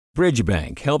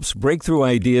Bridgebank helps breakthrough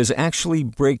ideas actually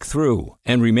break through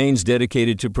and remains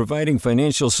dedicated to providing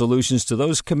financial solutions to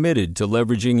those committed to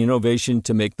leveraging innovation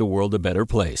to make the world a better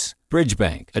place.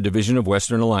 Bridgebank, a division of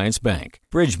Western Alliance Bank.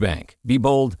 Bridgebank. Be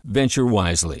bold, venture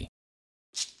wisely.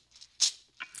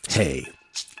 Hey,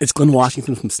 it's Glenn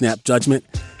Washington from Snap Judgment.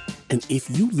 And if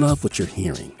you love what you're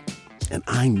hearing, and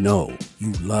I know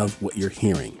you love what you're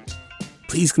hearing,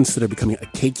 please consider becoming a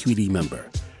KQED member.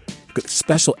 Get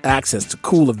special access to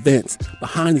cool events,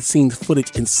 behind-the-scenes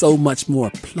footage, and so much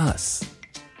more. Plus,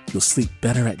 you'll sleep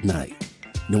better at night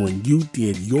knowing you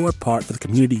did your part for the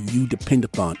community you depend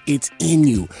upon. It's in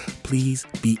you. Please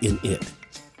be in it.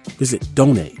 Visit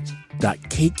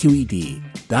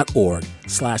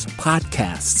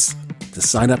donate.kqed.org/podcasts to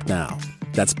sign up now.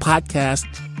 That's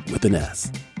podcast with an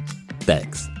S.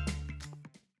 Thanks.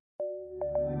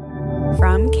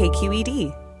 From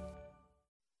KQED.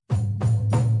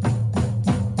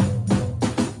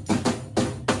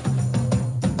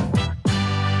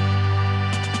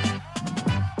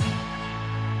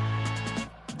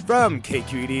 From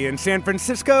KQED in San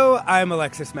Francisco, I'm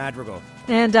Alexis Madrigal.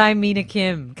 And I'm Mina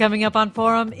Kim. Coming up on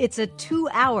Forum, it's a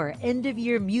 2-hour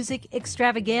end-of-year music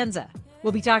extravaganza.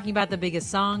 We'll be talking about the biggest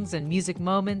songs and music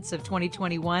moments of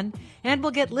 2021, and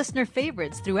we'll get listener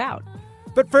favorites throughout.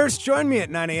 But first, join me at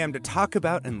 9 a.m. to talk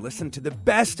about and listen to the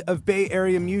best of Bay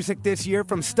Area music this year,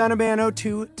 from Stunnaman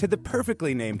 02 to the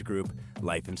perfectly named group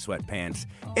Life in Sweatpants.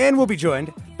 And we'll be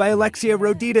joined by Alexia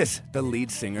Roditis, the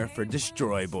lead singer for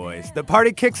Destroy Boys. The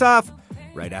party kicks off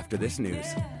right after this news.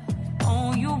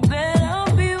 Oh, you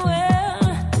better beware.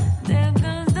 Their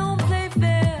guns don't play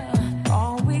fair.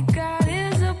 All we got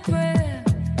is a prayer.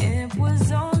 It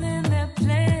was all in their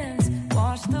plans.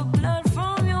 Wash the blood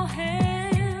from your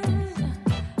hands.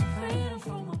 Freedom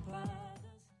from a blood.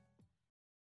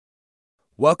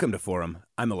 Welcome to Forum.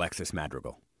 I'm Alexis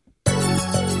Madrigal.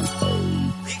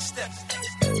 Big steps.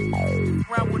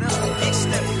 Round with us. Big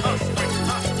steps.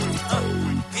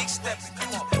 Big steps.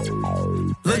 Come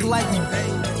on. Look like me,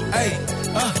 hey.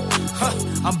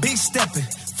 I'm big stepping.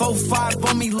 4-5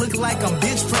 on me. Look like I'm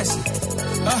bench pressing.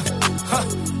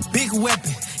 Big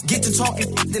weapon. Get to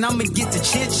talking, then I'ma get to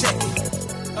chit chatting.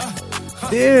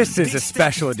 This is a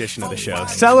special edition of the show,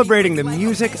 celebrating the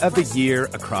music of the year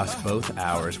across both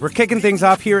hours. We're kicking things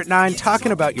off here at 9,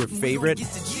 talking about your favorite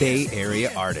Bay Area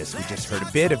artists. We just heard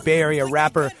a bit of Bay Area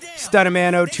rapper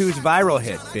Stunnaman 02's viral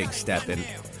hit, Big Steppin'.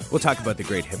 We'll talk about the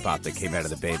great hip-hop that came out of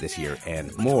the Bay this year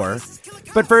and more.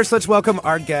 But first, let's welcome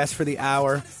our guest for the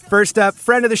hour. First up,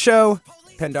 friend of the show,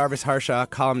 Pendarvis Harshaw,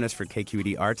 columnist for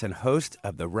KQED Arts and host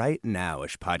of the Right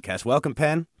Now-ish podcast. Welcome,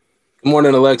 Pen. Good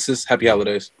morning, Alexis. Happy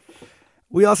holidays.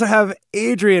 We also have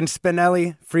Adrian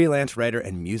Spinelli, freelance writer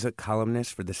and music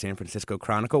columnist for the San Francisco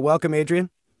Chronicle. Welcome, Adrian.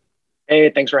 Hey,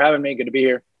 thanks for having me. Good to be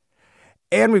here.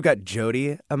 And we've got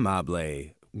Jody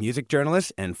Amable, music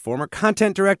journalist and former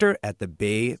content director at the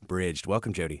Bay Bridged.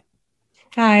 Welcome, Jody.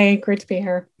 Hi, great to be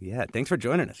here. Yeah, thanks for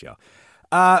joining us, y'all.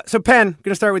 So, Pen, I'm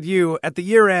going to start with you. At the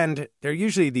year end, there are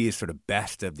usually these sort of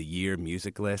best of the year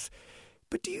music lists.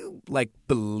 But do you,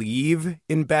 believe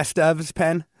in best ofs,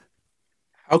 Pen?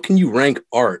 How can you rank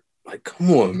art?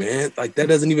 Come on, man. That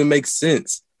doesn't even make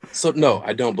sense. So, no,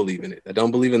 I don't believe in it. I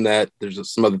don't believe in that.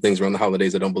 There's some other things around the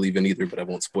holidays I don't believe in either, but I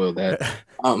won't spoil that.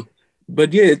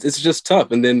 But yeah, it's just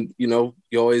tough. And then, you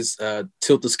always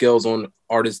tilt the scales on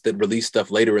artists that release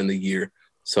stuff later in the year.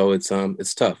 So it's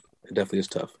tough. It definitely is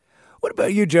tough. What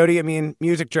about you, Jody? I mean,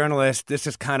 music journalist, this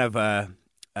is kind of a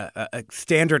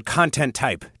standard content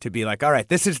type to be like, all right,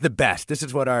 this is the best. This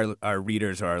is what our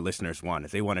readers or our listeners want,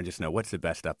 is they want to just know what's the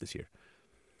best stuff this year.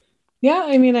 Yeah,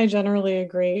 I mean, I generally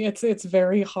agree. It's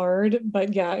very hard,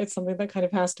 but yeah, it's something that kind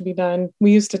of has to be done.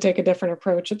 We used to take a different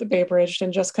approach at the Bay Bridge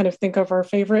and just kind of think of our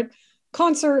favorite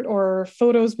concert or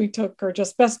photos we took or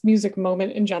just best music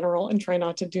moment in general and try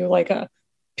not to do a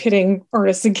pitting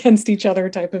artists against each other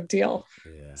type of deal.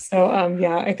 Yeah. So,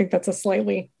 I think that's a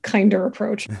slightly kinder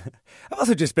approach. I've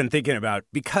also just been thinking about,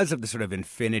 because of the sort of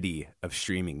infinity of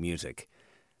streaming music,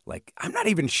 I'm not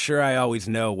even sure I always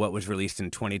know what was released in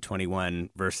 2021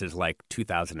 versus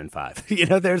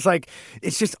 2005. There's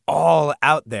it's just all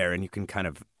out there and you can kind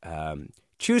of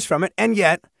choose from it. And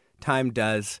yet time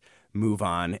does move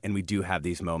on. And we do have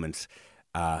these moments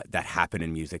that happen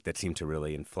in music that seem to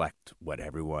really inflect what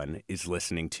everyone is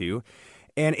listening to.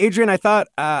 And Adrian, I thought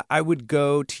I would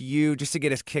go to you just to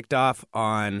get us kicked off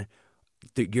on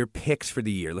your picks for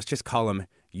the year. Let's just call them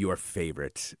your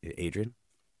favorites. Adrian?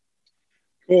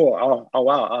 Cool. Oh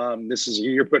wow.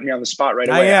 You're putting me on the spot right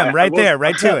away. I am right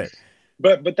to it.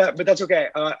 But that's okay.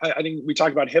 I think we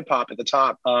talked about hip hop at the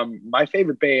top. My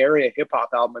favorite Bay Area hip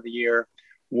hop album of the year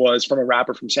was from a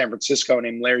rapper from San Francisco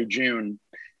named Larry June.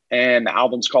 And the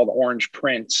album's called Orange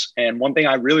Prince. And one thing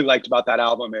I really liked about that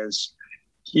album is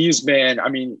he's been, I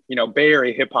mean, you know, Bay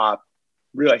Area hip hop,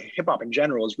 really hip hop in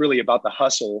general is really about the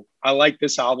hustle. I like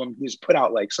this album. He's put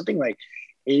out like something like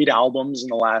 8 albums in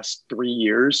the last 3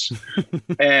 years.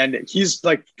 And he's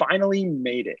like finally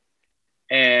made it.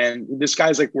 And this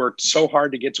guy's like worked so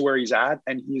hard to get to where he's at.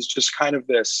 And he's just kind of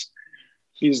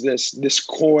he's this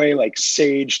coy, like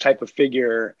sage type of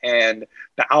figure. And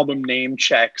the album name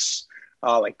checks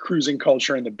like cruising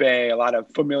culture in the Bay, a lot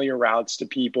of familiar routes to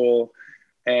people.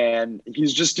 And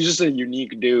he's just a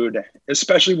unique dude,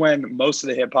 especially when most of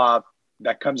the hip hop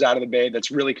that comes out of the Bay that's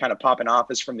really kind of popping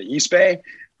off is from the East Bay.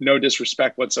 No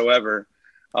disrespect whatsoever.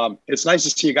 It's nice to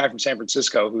see a guy from San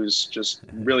Francisco who's just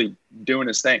really doing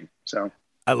his thing. So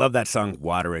I love that song,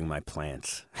 "Watering My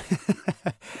Plants."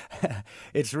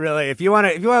 It's really, if you want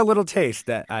a little taste,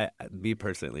 me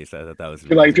personally, at least, I thought that was.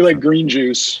 If you like green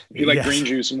juice, green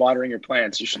juice and watering your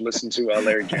plants, you should listen to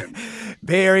Larry June.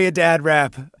 Bay Area dad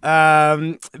rap.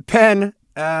 Penn,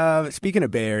 speaking of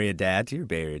Bay Area dads, you're a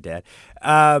Bay Area dad.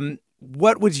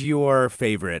 What was your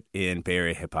favorite in Bay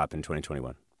Area hip hop in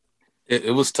 2021?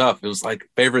 It was tough. It was like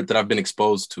favorite that I've been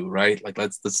exposed to, right? Like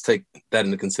let's take that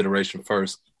into consideration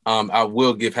first. I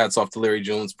will give hats off to Larry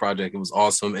June's project. It was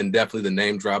awesome, and definitely the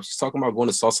name drops. He's talking about going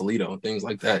to Sausalito and things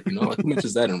like that. You know, like who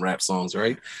mentions that in rap songs,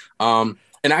 right? And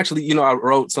actually, you know, I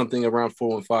wrote something around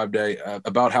 415 Day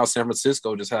about how San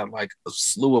Francisco just had like a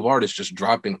slew of artists just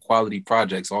dropping quality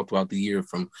projects all throughout the year,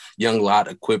 from Young Lot,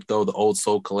 Equipto, the Old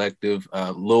Soul Collective,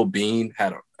 Lil Bean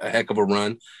had a heck of a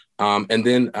run. And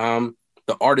then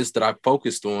the artist that I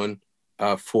focused on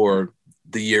for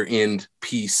the year-end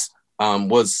piece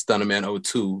was Stunner Man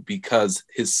 02, because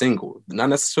his single, not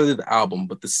necessarily the album,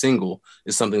 but the single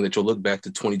is something that you'll look back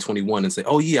to 2021 and say,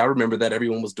 oh yeah, I remember that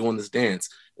everyone was doing this dance.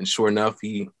 And sure enough,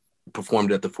 he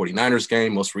performed at the 49ers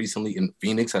game, most recently in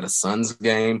Phoenix at a Suns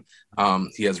game.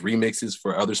 He has remixes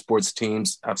for other sports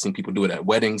teams. I've seen people do it at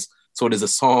weddings. So it is a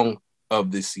song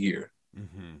of this year.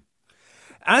 Mm-hmm.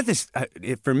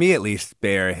 For me, at least,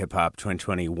 Bay Area Hip Hop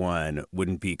 2021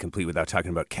 wouldn't be complete without talking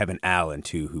about Kevin Allen,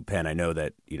 too, who, Penn, I know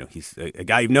that, you know, he's a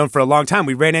guy you've known for a long time.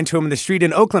 We ran into him in the street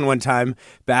in Oakland one time,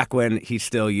 back when he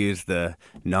still used the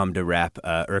nom de rap,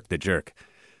 Irk the Jerk.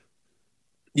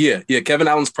 Yeah. Kevin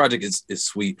Allen's project is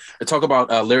sweet. I talk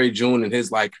about Larry June and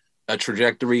his, like, a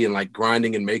trajectory and like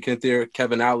grinding and making it there.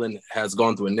 Kevin Allen has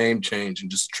gone through a name change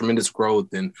and just tremendous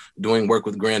growth and doing work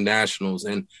with Grand Nationals.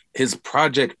 And his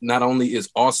project not only is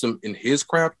awesome in his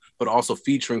craft, but also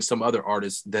featuring some other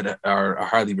artists that are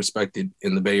highly respected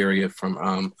in the Bay Area,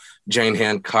 from Jane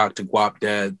Hancock to Guap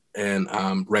Dad and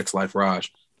Rex Life Raj.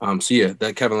 So yeah,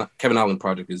 that Kevin Allen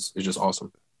project is just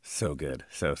awesome. So good.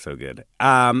 So good.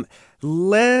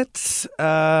 Let's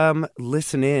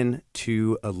listen in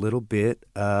to a little bit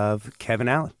of Kevin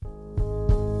Allen.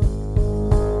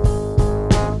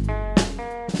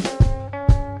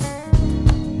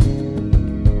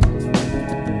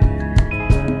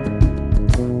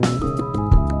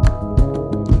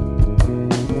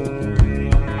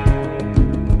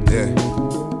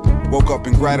 Yeah. Woke up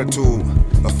in gratitude,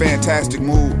 a fantastic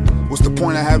mood. What's the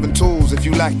point of having tools if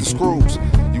you lack the screws?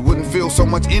 You wouldn't feel so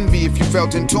much envy if you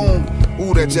felt in tune.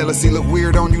 Ooh, that jealousy look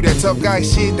weird on you. That tough guy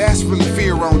shit, that's really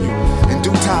fear on you. In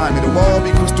due time, it'll all be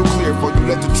crystal clear for you.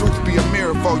 Let the truth be a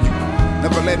mirror for you.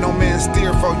 Never let no man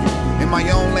steer for you. In my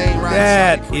own lane, right?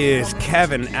 That is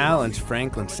Kevin Allen's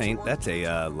Franklin Saint. That's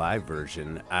a live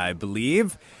version, I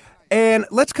believe. And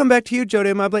let's come back to you,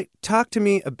 Jody Mobley. Talk to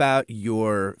me about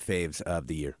your faves of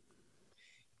the year.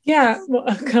 Yeah, well,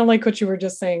 kind of like what you were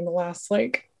just saying, the last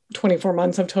 24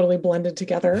 months have totally blended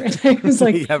together. And I was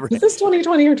like, yeah, right. Is this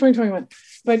 2020 or 2021?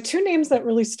 But 2 names that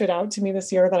really stood out to me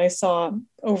this year that I saw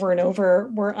over and over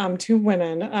were 2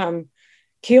 women.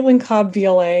 Caitlin Cobb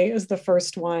VLA is the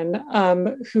first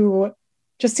one, who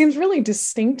just seems really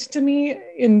distinct to me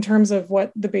in terms of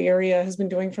what the Bay Area has been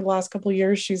doing for the last couple of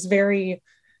years. She has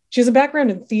a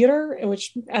background in theater,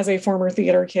 which as a former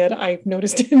theater kid, I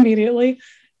noticed immediately.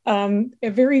 A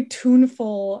very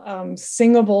tuneful,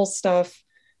 singable stuff.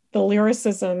 The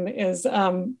lyricism is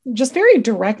just very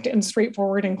direct and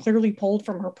straightforward and clearly pulled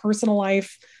from her personal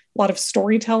life, a lot of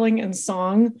storytelling and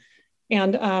song.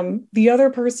 And the other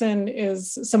person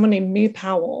is someone named Mae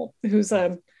Powell, who's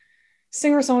a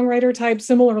singer-songwriter type,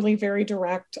 similarly very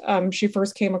direct. She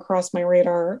first came across my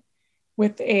radar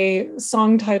with a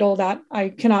song title that I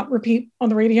cannot repeat on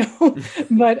the radio,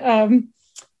 but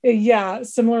yeah,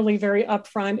 similarly very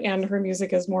upfront, and her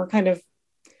music is more kind of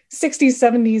 60s,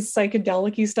 70s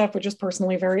psychedelic-y stuff, which is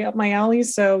personally very up my alley.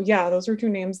 So yeah, those are 2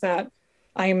 names that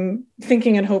I'm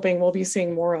thinking and hoping we'll be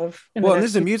seeing more of. Well, this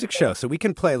is a music show, so we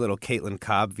can play a little Caitlin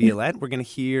Cobb Violette. We're going to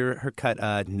hear her cut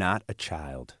Not a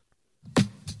Child.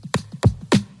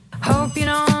 Hope you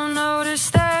don't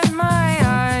notice that my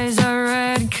eyes are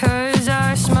red, 'cause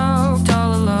I smoked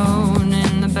all alone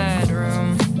in the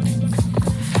bedroom.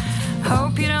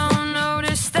 Hope you don't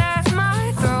notice that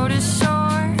my throat is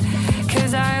sore,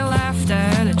 'cause I laughed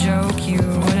at a joke you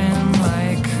wouldn't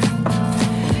like.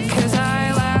 'Cause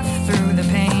I laughed through the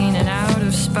pain and out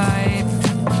of spite.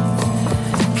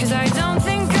 'Cause I don't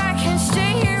think I can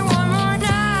stay here one more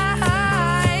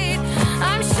night.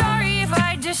 I'm sorry if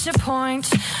I disappoint.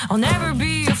 I'll never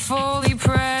be a fully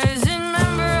present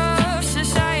member of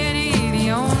society.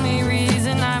 The only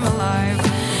reason I'm alive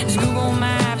is Google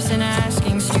Maps and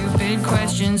asking stupid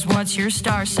questions. What's your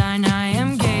star sign? I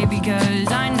am gay because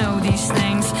I know these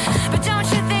things. But don't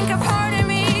you think a part of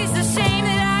me is the same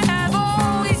that I have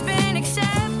always been, except...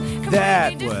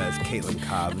 That was Caitlin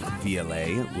Cobb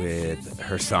Violette with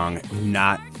her song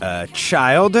Not a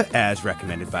Child, as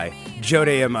recommended by Jode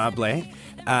Amable.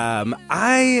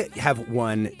 I have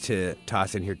one to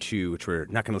toss in here too, which we're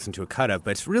not going to listen to a cut of, but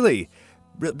it's really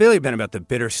been about the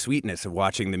bittersweetness of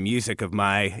watching the music of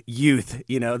my youth,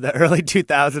 the early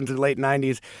 2000s and late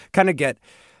 90s, kind of get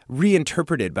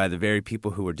reinterpreted by the very people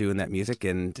who were doing that music.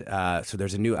 And so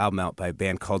there's a new album out by a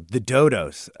band called The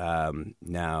Dodos,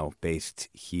 now based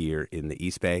here in the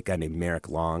East Bay, a guy named Merrick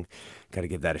Long. Got to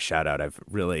give that a shout out.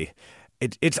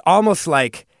 It's almost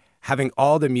like having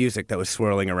all the music that was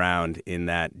swirling around in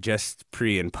that just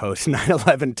pre and post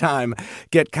 9/11 time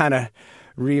get kind of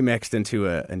remixed into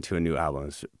a new album.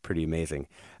 It's pretty amazing.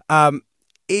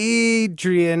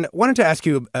 Adrian, wanted to ask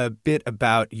you a bit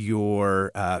about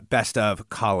your best of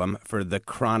column for the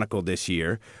Chronicle this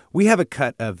year. We have a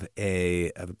cut of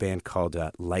a band called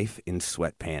Life in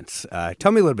Sweatpants.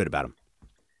 Tell me a little bit about them.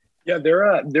 Yeah,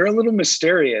 they're a little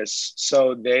mysterious.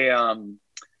 So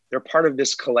they're part of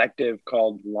this collective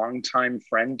called Longtime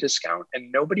Friend Discount,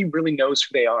 and nobody really knows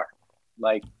who they are,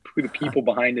 like who the people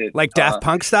behind it. Like Daft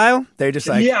Punk style? They're just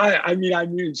like... Yeah, I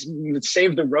mean,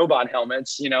 save the robot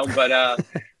helmets, but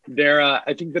they're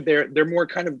I think that they're more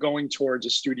kind of going towards a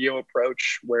studio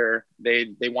approach where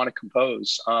they want to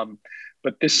compose.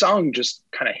 But this song just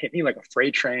kind of hit me like a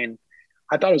freight train.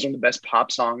 I thought it was one of the best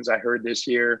pop songs I heard this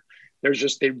year.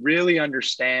 They really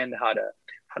understand how to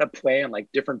play on like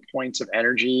different points of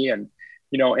energy. And,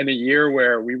 in a year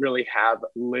where we really have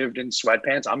lived in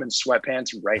sweatpants, I'm in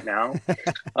sweatpants right now.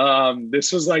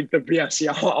 This was like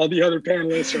all the other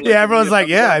panelists are like, yeah, everyone's like,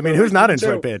 yeah, I mean, who's not in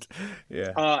sweatpants?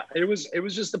 Yeah. It was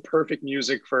just the perfect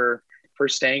music for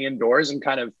staying indoors and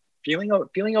kind of feeling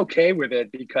okay with it,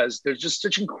 because there's just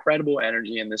such incredible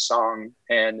energy in this song.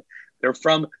 And they're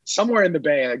from somewhere in the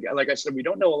Bay. Like I said, we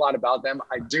don't know a lot about them.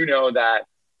 I do know that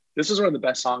this is one of the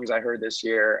best songs I heard this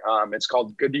year. It's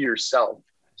called Good to Yourself.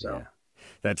 So yeah,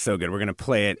 that's so good. We're going to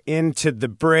play it into the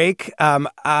break.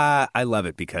 I love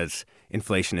it because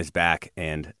inflation is back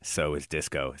and so is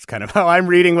disco. It's kind of how I'm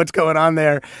reading what's going on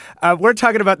there. We're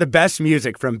talking about the best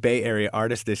music from Bay Area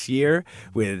artists this year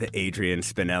with Adrian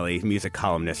Spinelli, music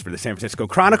columnist for the San Francisco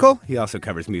Chronicle. He also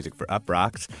covers music for Up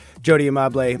Rocks. Jode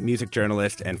Amable, music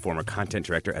journalist and former content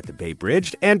director at the Bay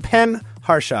Bridge. And Penn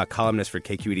Harshaw, columnist for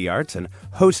KQED Arts and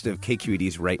host of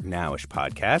KQED's Right Nowish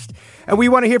podcast. And we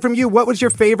want to hear from you. What was your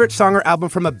favorite song or album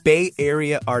from a Bay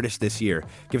Area artist this year?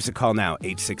 Give us a call now,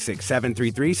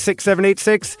 866-733-6786.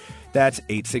 That's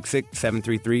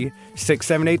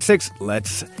 866-733-6786.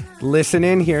 Let's listen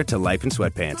in here to Life in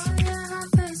Sweatpants.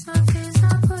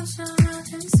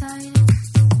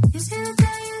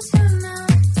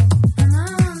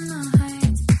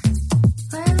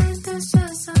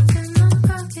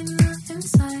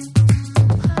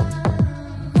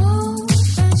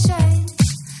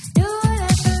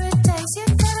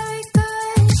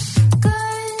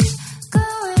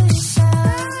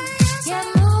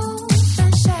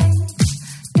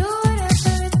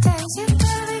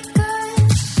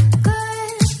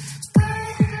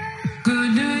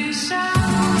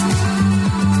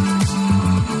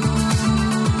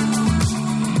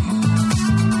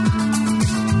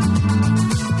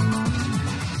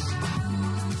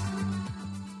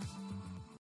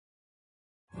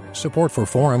 Support for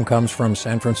Forum comes from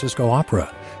San Francisco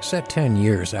Opera. Set 10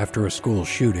 years after a school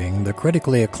shooting, the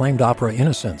critically acclaimed opera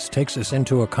Innocence takes us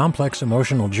into a complex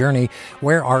emotional journey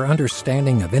where our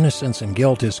understanding of innocence and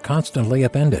guilt is constantly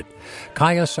upended.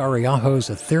 Kaya Sariaho's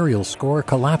ethereal score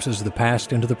collapses the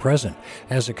past into the present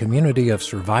as a community of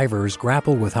survivors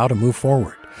grapple with how to move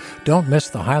forward. Don't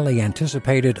miss the highly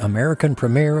anticipated American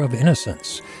premiere of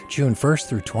Innocence, June 1st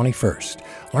through 21st.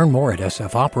 Learn more at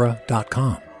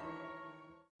sfopera.com.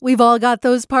 We've all got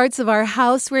those parts of our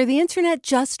house where the internet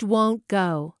just won't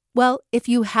go. Well, if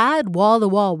you had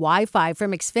wall-to-wall Wi-Fi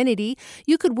from Xfinity,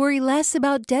 you could worry less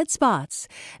about dead spots.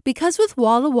 Because with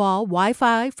wall-to-wall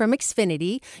Wi-Fi from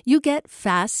Xfinity, you get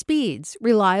fast speeds,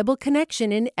 reliable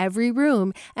connection in every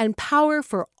room, and power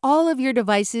for all of your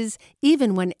devices,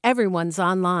 even when everyone's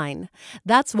online.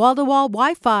 That's wall-to-wall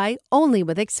Wi-Fi only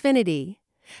with Xfinity.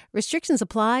 Restrictions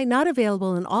apply, not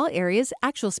available in all areas.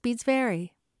 Actual speeds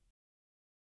vary.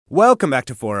 Welcome back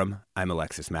to Forum. I'm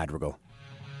Alexis Madrigal.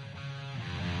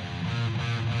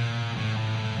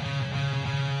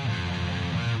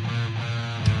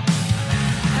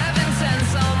 Heaven sent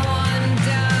someone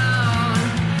down.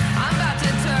 I'm about to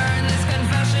turn this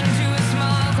confession to a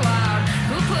small cloud.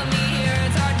 Who put me here?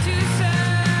 It's hard to say.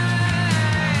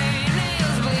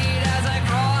 Nails bleed as I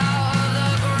crawl out of the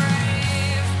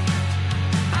grave.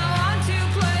 I want to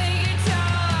play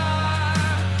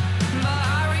guitar, but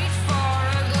I reach for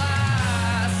a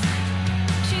glass.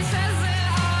 She says that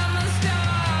I'm a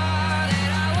star,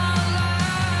 that I won't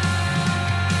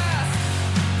last.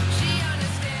 She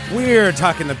understands. We're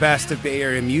talking the best of Bay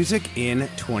Area music in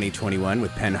 2021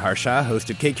 with Penn Harshaw, host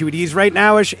of KQED's Right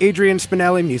Nowish, Adrian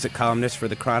Spinelli, music columnist for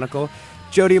The Chronicle,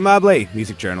 Jody Amable,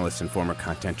 music journalist and former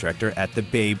content director at The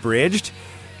Bay Bridged.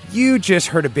 You just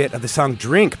heard a bit of the song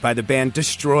Drink by the band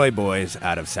Destroy Boys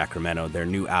out of Sacramento. Their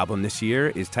new album this year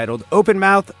is titled Open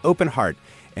Mouth, Open Heart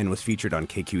and was featured on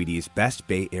KQED's Best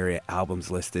Bay Area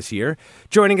Albums list this year.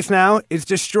 Joining us now is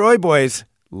Destroy Boys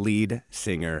lead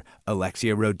singer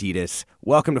Alexia Roditis.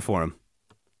 Welcome to Forum.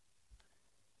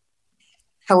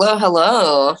 Hello,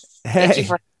 hello. Thank you Hey.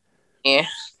 for having me.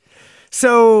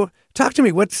 So, talk to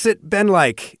me. What's it been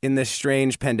like in this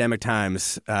strange pandemic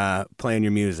times playing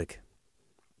your music?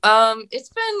 It's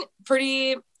been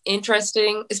pretty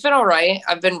interesting. It's been all right.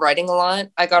 I've been writing a lot.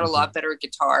 I got a lot better at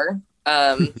guitar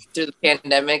through the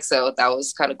pandemic, so that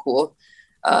was kind of cool.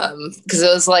 Because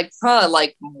it was like,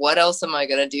 what else am I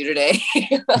gonna do today?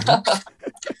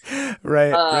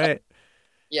 Right.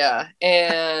 Yeah,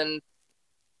 and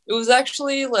it was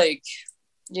actually like,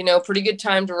 pretty good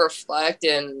time to reflect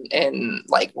and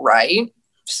like write.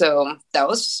 So that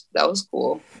was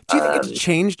cool. Do you think it's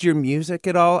changed your music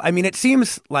at all? I mean, it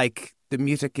seems like the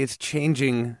music is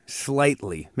changing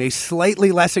slightly, maybe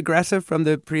slightly less aggressive from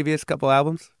the previous couple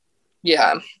albums.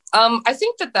 Yeah. I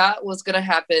think that was going to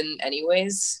happen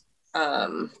anyways.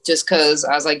 Just because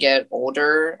as I get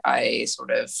older, I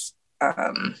sort of,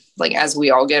 as we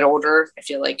all get older, I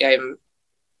feel like I'm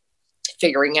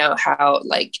figuring out how,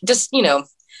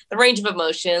 the range of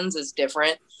emotions is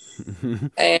different.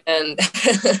 And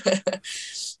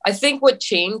I think what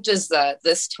changed is that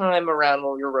this time around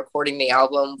when we were recording the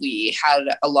album, we had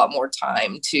a lot more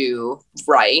time to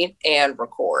write and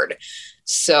record.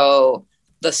 So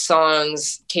the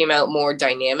songs came out more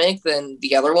dynamic than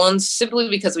the other ones, simply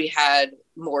because we had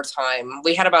more time.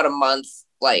 We had about a month,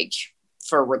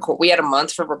 we had a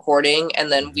month for recording,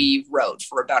 and then we wrote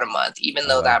for about a month, even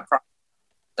though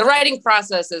the writing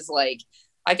process is like,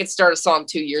 I could start a song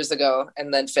 2 years ago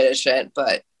and then finish it.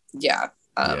 But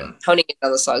honing in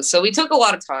on the songs. So we took a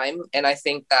lot of time, and I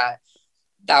think that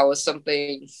was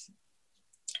something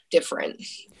different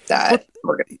that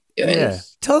we're going to be doing. Yeah.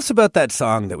 Tell us about that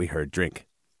song that we heard, Drink.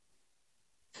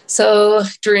 So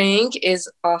Drink is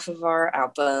off of our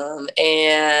album,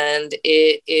 and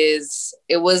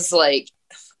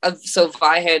so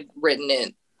Vi had written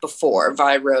it before.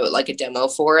 Vi wrote like a demo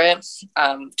for it.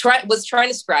 Was trying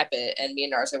to scrap it, and me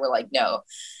and Narsa were like, no.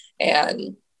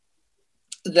 And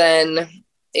then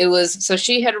so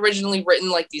she had originally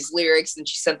written like these lyrics, and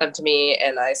she sent them to me,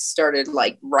 and I started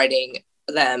like writing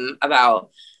them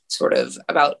about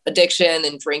addiction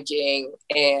and drinking,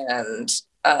 and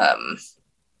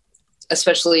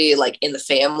especially like in the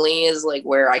family is like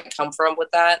where I come from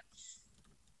with that.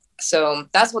 So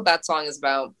that's what that song is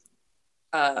about.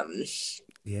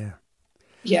 Yeah.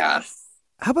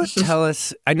 How about tell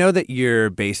us, I know that you're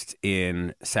based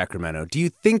in Sacramento. Do you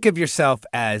think of yourself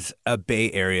as a Bay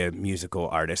Area musical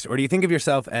artist, or do you think of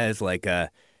yourself as like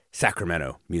a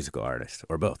Sacramento musical artist,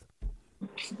 or both?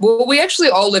 Well, we actually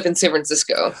all live in San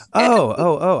Francisco. I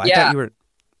thought you were...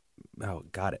 Oh,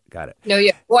 got it. No,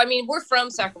 yeah. Well, I mean, we're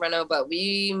from Sacramento, but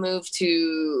we moved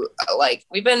to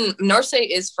Narse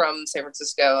is from San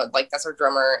Francisco. Like, that's our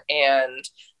drummer. And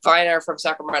Vi and I are from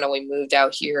Sacramento. We moved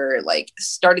out here,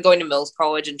 started going to Mills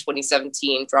College in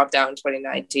 2017, dropped out in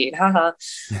 2019. Haha.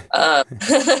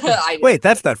 Wait,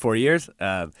 that's not 4 years.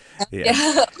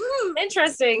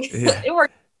 Interesting. Yeah. It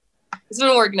worked. It's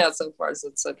been working out so far, so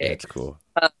it's okay. That's cool.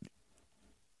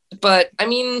 But I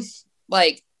mean,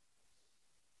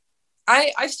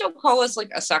 I still call us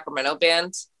like a Sacramento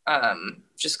band.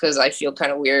 just because I feel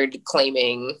kind of weird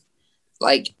claiming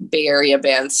like Bay Area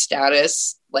band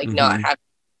status, like not having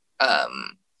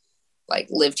like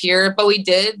lived here, but we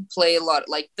did play a lot.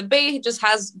 Like the Bay just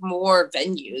has more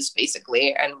venues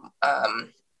basically, and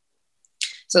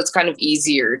so it's kind of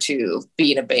easier to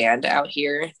be in a band out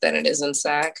here than it is in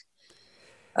Sac.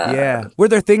 Yeah. Were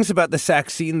there things about the Sac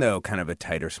scene though, kind of a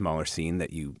tighter, smaller scene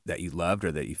that you loved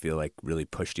or that you feel like really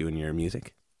pushed you in your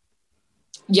music?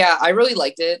 Yeah, I really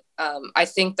liked it. I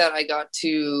think that I got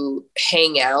to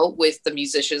hang out with the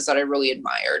musicians that I really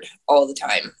admired all the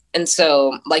time. And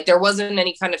so like there wasn't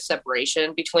any kind of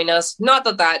separation between us. Not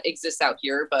that that exists out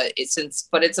here, but it's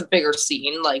a bigger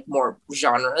scene, like more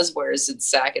genres, whereas in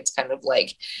Sac, it's kind of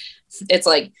like, it's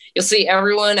like you'll see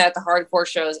everyone at the hardcore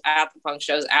shows, at the punk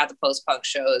shows, at the post-punk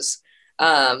shows.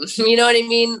 You know what I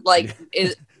mean? Like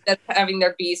that's having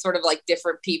there be sort of like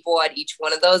different people at each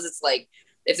one of those. It's like,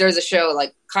 if there's a show,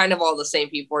 like kind of all the same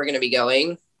people are going to be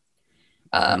going.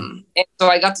 And so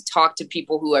I got to talk to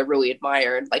people who I really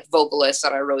admired, like vocalists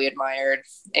that I really admired,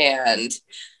 and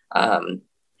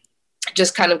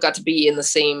just kind of got to be in the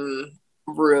same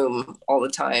room all the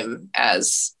time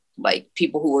as like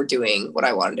people who were doing what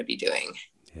I wanted to be doing.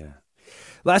 Yeah.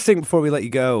 Last thing before we let you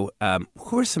go,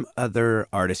 who are some other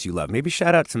artists you love? Maybe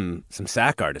shout out some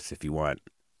Sac artists if you want.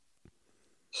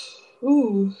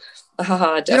 Ooh.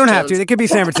 You don't have to. It could be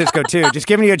San Francisco too. Just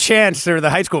giving you a chance, or the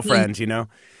high school friends, you know.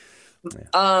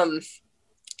 Let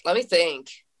me think.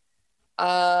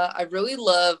 I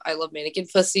love Mannequin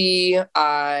Pussy.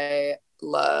 I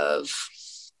love.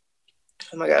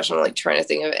 Oh my gosh, I'm like trying to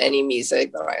think of any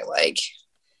music that I like.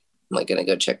 I'm like gonna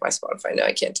go check my Spotify. No,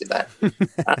 I can't do that.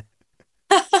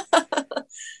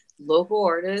 Local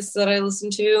artists that I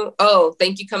listen to. Oh,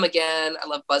 Thank You Come Again. I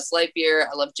love Buzz Lightyear.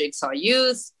 I love Jigsaw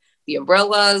Youth, The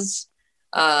Umbrellas,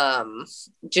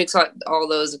 Jigsaw, all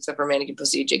those except for Mannequin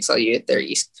Pussy, Jigsaw Youth. They're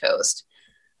East Coast.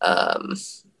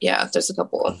 Yeah, there's a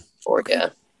couple for you.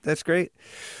 That's great.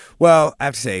 Well, I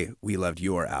have to say, we loved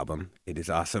your album. It is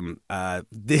awesome.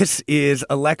 This is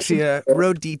Alexia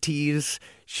Rodites.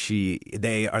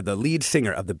 They are the lead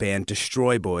singer of the band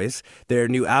Destroy Boys. Their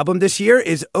new album this year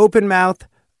is Open Mouth,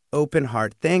 Open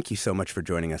Heart. Thank you so much for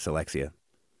joining us, Alexia.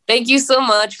 Thank you so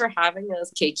much for having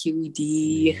us,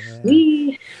 KQED.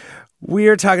 Yeah. We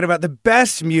are talking about the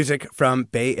best music from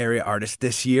Bay Area artists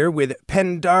this year with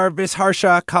Pendarvis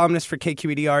Harshaw, columnist for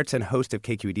KQED Arts and host of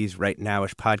KQED's Right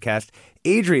Nowish podcast,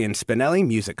 Adrian Spinelli,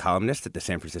 music columnist at the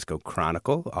San Francisco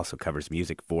Chronicle, also covers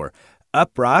music for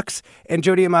Up Rocks, and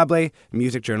Jody Amable,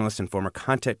 music journalist and former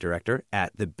content director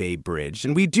at the Bay Bridge.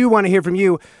 And we do want to hear from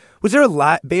you. Was there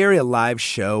a Bay Area live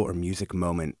show or music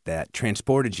moment that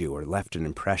transported you or left an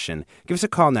impression? Give us a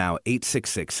call now,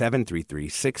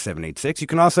 866-733-6786. You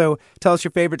can also tell us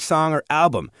your favorite song or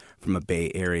album from a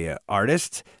Bay Area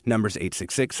artist. Numbers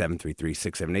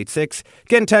 866-733-6786.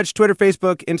 Get in touch, Twitter,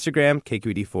 Facebook, Instagram,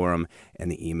 KQED Forum,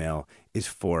 and the email is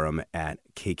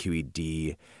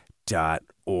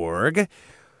forum@kqed.org.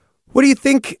 What do you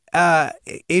think,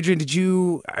 Adrian,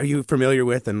 are you familiar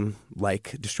with and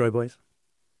like Destroy Boys?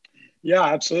 Yeah,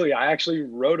 absolutely. I actually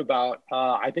wrote about,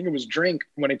 I think it was Drink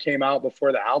when it came out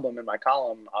before the album in my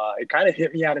column. It kind of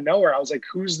hit me out of nowhere. I was like,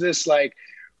 who's this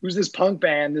punk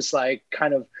band, this like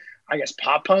kind of, I guess,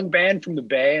 pop punk band from the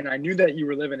Bay? And I knew that you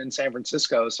were living in San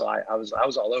Francisco, so I was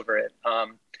all over it.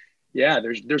 Yeah,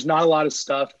 there's not a lot of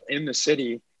stuff in the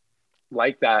city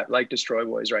like that, like Destroy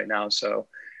Boys right now. So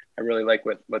I really like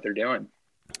what they're doing.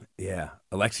 Yeah,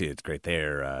 Alexia, it's great.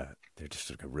 They're just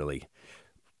like a really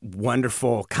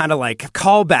wonderful kind of like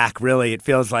callback, really, it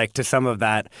feels like, to some of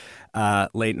that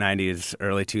late 90s,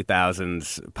 early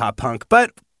 2000s pop punk, but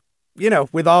you know,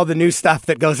 with all the new stuff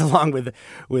that goes along with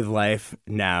life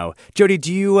now. Jody,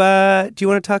 do you want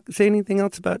to say anything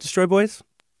else about Destroy Boys?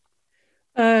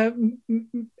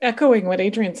 Echoing what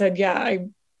Adrian said, yeah, I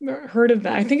heard of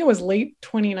that. I think it was late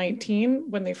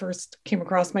 2019 when they first came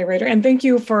across my radar. And thank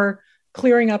you for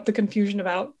clearing up the confusion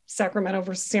about Sacramento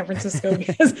versus San Francisco,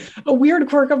 because a weird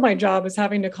quirk of my job is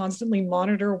having to constantly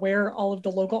monitor where all of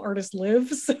the local artists live.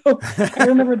 So I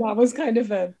remember that was kind of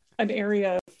an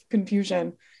area of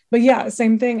confusion. But yeah,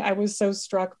 same thing. I was so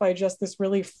struck by just this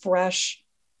really fresh,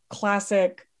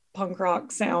 classic punk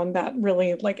rock sound that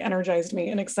really like energized me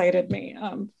and excited me.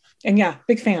 And yeah,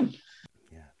 big fan.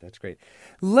 Yeah, that's great.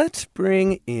 Let's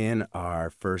bring in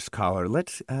our first caller.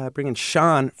 Let's bring in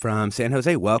Sean from San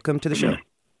Jose. Welcome to the show.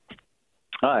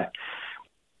 Hi.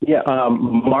 Yeah,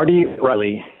 Marty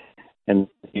Riley and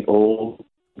the old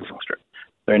songster.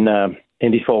 They're in an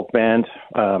indie folk band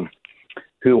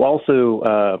who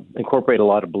also incorporate a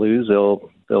lot of blues. They'll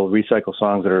recycle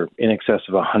songs that are in excess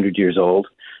of 100 years old,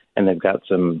 and they've got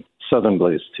some Southern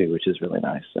blues too, which is really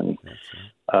nice. And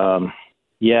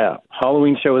yeah,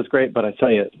 Halloween show is great, but I tell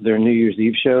you, their New Year's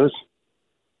Eve shows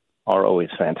are always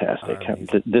fantastic.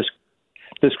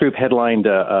 This group headlined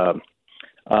a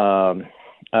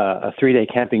 3-day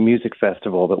camping music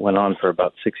festival that went on for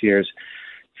about 6 years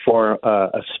for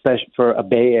a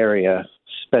Bay Area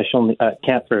special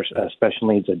camp for special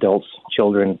needs adults,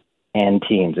 children, and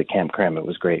teens at Camp Cram. It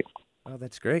was great. Oh,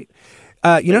 that's great.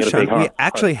 Sean, we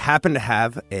actually happen to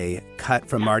have a cut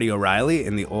from Marty O'Reilly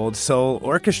in the Old Soul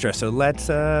Orchestra, so let's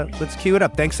cue it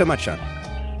up. Thanks so much, Sean.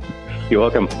 You're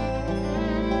welcome.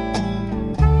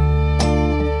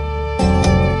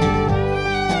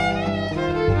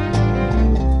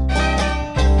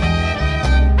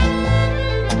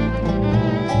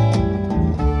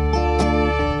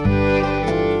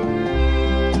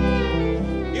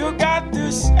 You got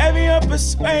this heavy upper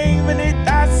swing beneath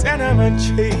that cinnamon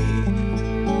tree.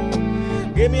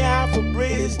 Give me half a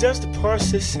breeze just to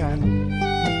push the sun.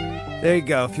 There you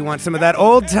go. If you want some of that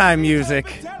old-time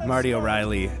music, Marty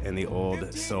O'Reilly and the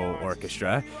Old Soul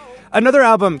Orchestra. Another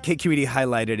album KQED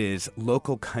highlighted is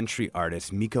local country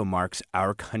artist Miko Mark's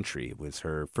Our Country. It was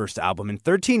her first album in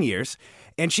 13 years,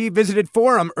 and she visited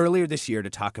Forum earlier this year to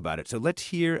talk about it. So let's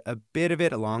hear a bit of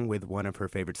it along with one of her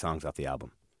favorite songs off the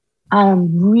album.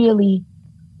 I'm really,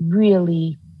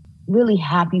 really, really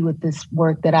happy with this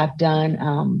work that I've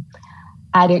done.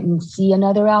 I didn't see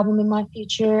another album in my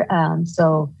future.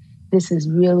 So this is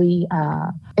really,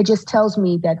 it just tells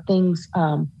me that things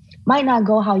might not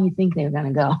go how you think they're going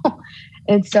to go.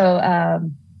 And so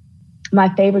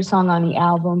my favorite song on the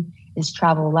album is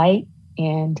Travel Light.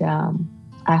 And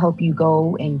I hope you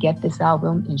go and get this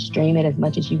album and stream it as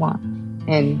much as you want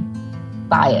and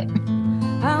buy it.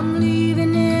 I'm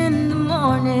leaving in the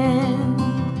morning.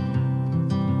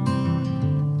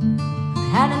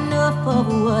 Had enough of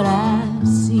what I've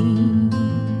seen.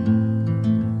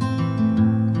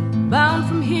 Bound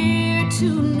from here to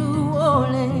New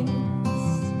Orleans,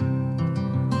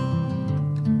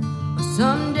 or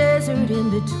some desert in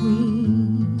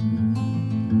between.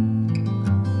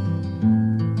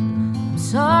 I'm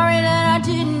sorry that I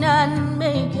did not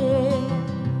make it,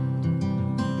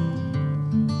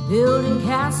 building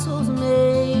castles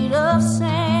made of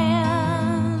sand.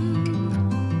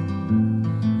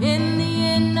 In the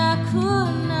end, I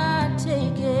could not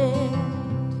take it,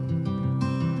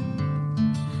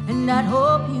 and I'd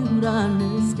hope you'd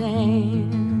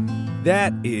understand.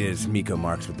 That is Miko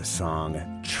Marks with the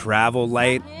song Travel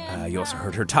Light. You also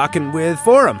heard her talking with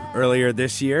Forum earlier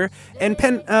this year. And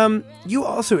Penn, you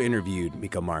also interviewed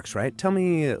Miko Marks, right? Tell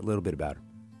me a little bit about her.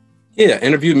 Yeah,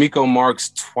 interviewed Miko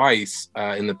Marks twice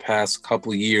in the past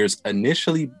couple of years.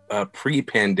 Initially,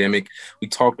 pre-pandemic, we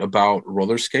talked about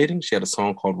roller skating. She had a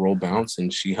song called Roll Bounce,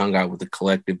 and she hung out with a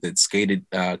collective that skated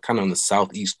kind of on the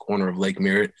southeast corner of Lake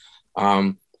Merritt.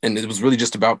 And it was really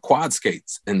just about quad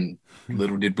skates. And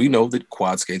little did we know that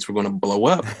quad skates were going to blow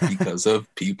up because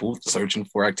of people searching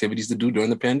for activities to do during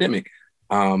the pandemic.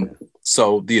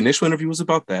 So the initial interview was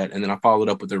about that. And then I followed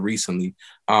up with her recently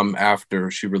after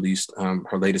she released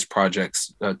her latest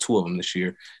projects, 2 of them this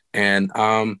year. And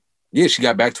yeah, she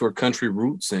got back to her country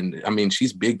roots. And I mean,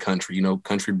 she's big country, you know,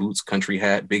 country boots, country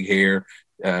hat, big hair,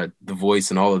 the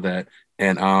voice and all of that.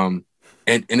 And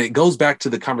it goes back to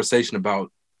the conversation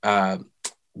about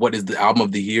what is the album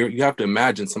of the year. You have to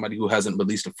imagine somebody who hasn't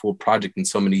released a full project in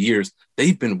so many years.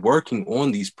 They've been working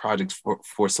on these projects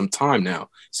for some time now.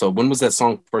 So when was that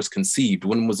song first conceived?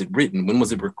 When was it written? When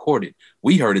was it recorded?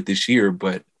 We heard it this year,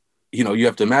 but you know, you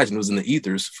have to imagine it was in the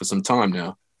ethers for some time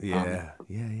now. Yeah.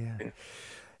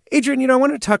 Adrian, I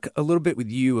want to talk a little bit with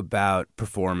you about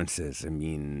performances. I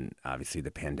mean, obviously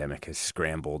the pandemic has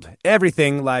scrambled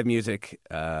everything, live music,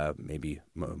 maybe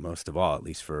most of all, at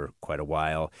least for quite a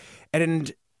while.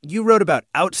 And you wrote about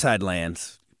Outside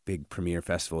Lands, big premiere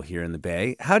festival here in the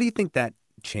Bay. How do you think that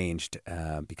changed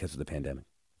because of the pandemic?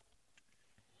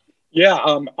 Yeah,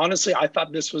 honestly, I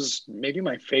thought this was maybe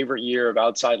my favorite year of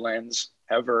Outside Lands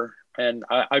ever. And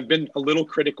I've been a little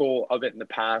critical of it in the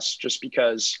past just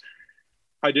because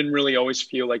I didn't really always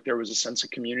feel like there was a sense of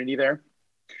community there.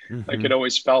 Mm-hmm. Like it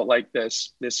always felt like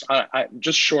this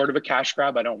just short of a cash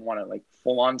grab. I don't want to like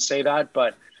full on say that,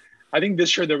 but I think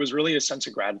this year there was really a sense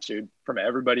of gratitude from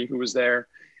everybody who was there.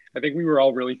 I think we were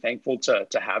all really thankful to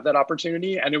have that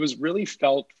opportunity. And it was really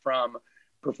felt from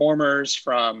performers,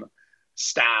 from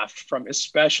staff,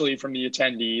 especially from the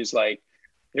attendees. Like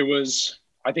it was,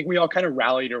 I think we all kind of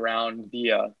rallied around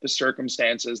the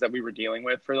circumstances that we were dealing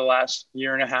with for the last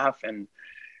year and a half. And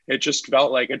it just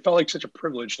felt like such a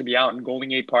privilege to be out in Golden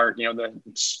Gate Park, the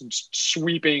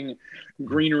sweeping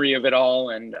greenery of it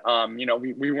all. And,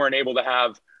 we weren't able to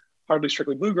have Hardly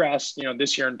Strictly Bluegrass,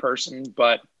 this year in person.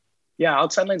 But yeah,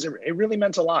 Outside Lands, it really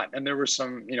meant a lot. And there were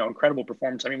some, incredible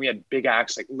performances. I mean, we had big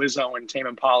acts like Lizzo and Tame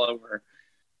Impala were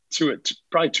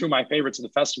probably two of my favorites of the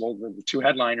festival, the two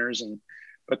headliners.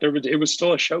 But it was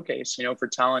still a showcase, for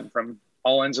talent from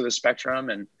all ends of the spectrum.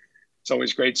 And it's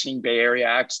always great seeing Bay Area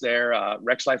acts there.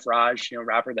 Rex Life Raj,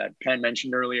 rapper that Penn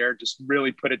mentioned earlier, just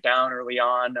really put it down early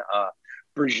on.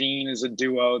 Brigitte is a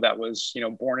duo that was,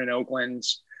 born in Oakland.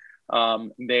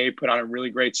 They put on a really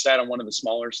great set on one of the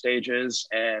smaller stages.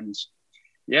 And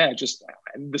yeah, just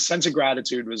the sense of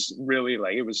gratitude was really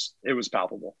it was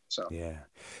palpable. So yeah.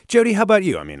 Jody, how about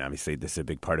you? I mean, obviously this is a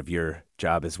big part of your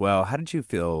job as well. How did you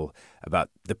feel about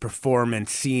the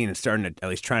performance scene and starting to at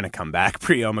least trying to come back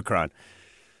pre-Omicron?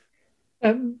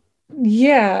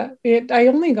 Yeah, I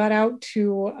only got out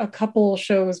to a couple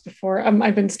shows before.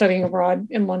 I've been studying abroad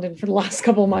in London for the last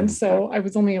couple of months, so I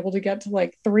was only able to get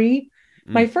to 3.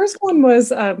 My first one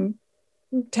was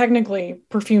technically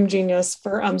Perfume Genius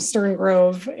for Stern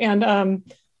Grove, and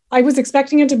I was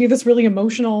expecting it to be this really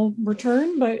emotional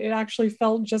return, but it actually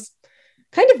felt just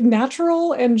kind of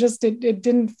natural, and just it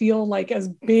didn't feel like as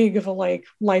big of a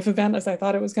life event as I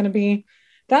thought it was going to be.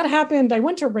 That happened. I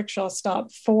went to Rickshaw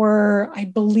Stop for, I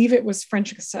believe it was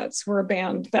French Cassettes, who are a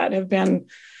band that have been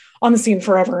on the scene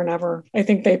forever and ever. I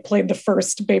think they played the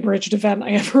first Bay Bridge event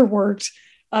I ever worked.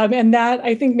 And that,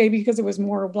 I think maybe because it was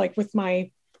more with my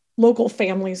local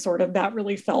family, sort of, that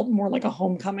really felt more like a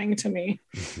homecoming to me.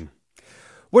 Mm-hmm.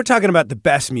 We're talking about the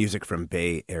best music from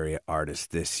Bay Area artists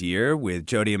this year with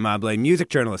Jody Amable, music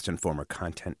journalist and former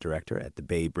content director at the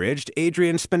Bay Bridge,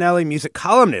 Adrian Spinelli, music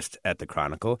columnist at the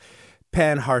Chronicle,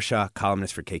 Penn Harshaw,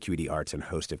 columnist for KQED Arts and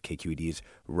host of KQED's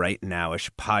Right Now-ish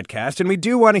podcast. And we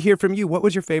do want to hear from you. What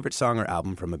was your favorite song or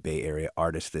album from a Bay Area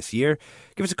artist this year?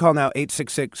 Give us a call now,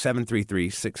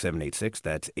 866-733-6786.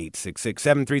 That's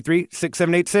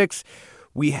 866-733-6786.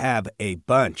 We have a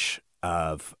bunch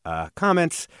of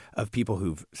comments of people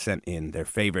who've sent in their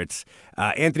favorites.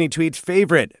 Anthony tweets,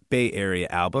 favorite Bay Area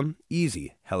album,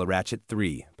 Easy, Hella Ratchet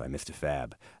 3 by Mr.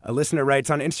 Fab. A listener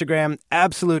writes on Instagram,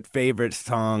 absolute favorite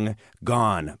song,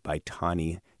 Gone by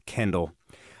Tawny Kendall.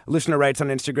 A listener writes on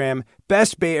Instagram,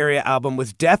 best Bay Area album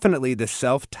was definitely the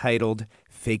self-titled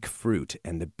Fake Fruit,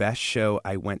 and the best show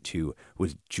I went to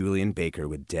was Julian Baker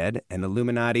with Dead and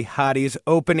Illuminati Hotties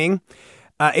opening.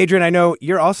 Adrian, I know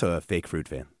you're also a Fake Fruit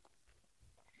fan.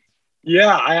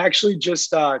 Yeah, I actually just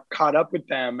caught up with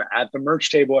them at the merch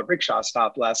table at Rickshaw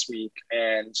Stop last week,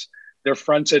 and they're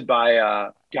fronted by a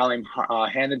gal named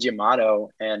Hannah Diamato,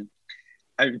 and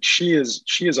she is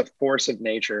a force of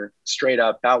nature, straight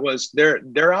up. That was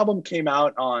their album came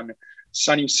out on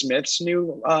Sonny Smith's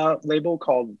new label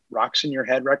called Rocks in Your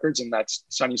Head Records, and that's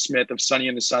Sonny Smith of Sonny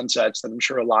and the Sunsets that I'm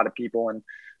sure a lot of people in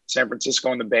San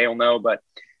Francisco and the Bay will know. But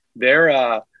they're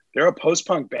a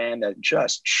post-punk band that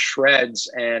just shreds,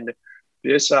 and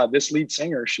this lead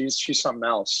singer, she's something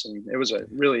else. And it was a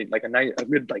really a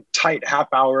good tight half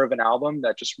hour of an album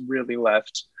that just really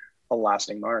left a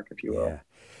lasting mark, if you will. Yeah.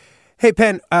 Hey,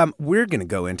 Penn, we're going to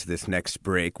go into this next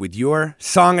break with your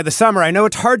song of the summer. I know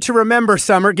it's hard to remember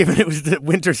summer, given it was the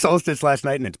winter solstice last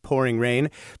night and it's pouring rain,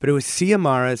 but it was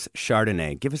Xiomara's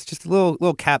Chardonnay. Give us just a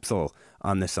little capsule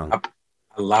on this song.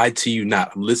 I lied to you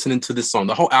not. I'm listening to this song.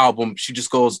 The whole album, she just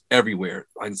goes everywhere.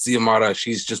 Like Xiomara,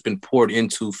 she's just been poured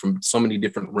into from so many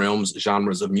different realms,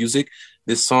 genres of music.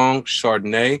 This song,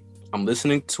 Chardonnay, I'm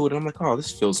listening to it and I'm like, oh,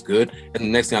 this feels good. And the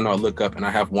next thing I know, I look up and I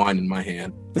have wine in my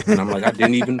hand. And I'm like, I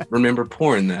didn't even remember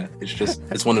pouring that.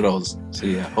 It's one of those. So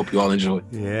yeah, hope you all enjoy.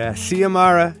 Yeah,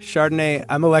 Xiomara, Chardonnay.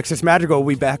 I'm Alexis Madrigal.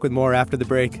 We'll be back with more after the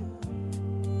break.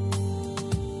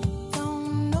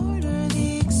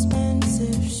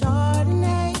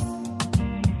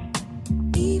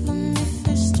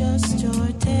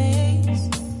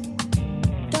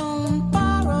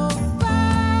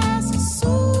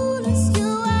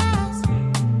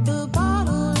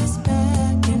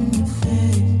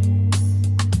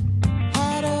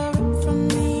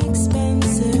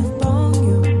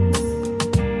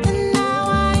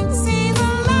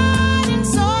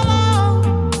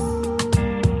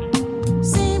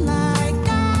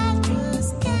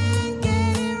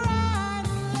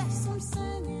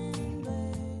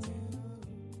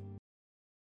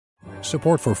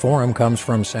 Support for Forum comes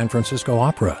from San Francisco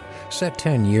Opera. Set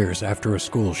 10 years after a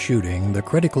school shooting, the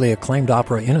critically acclaimed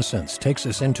opera Innocence takes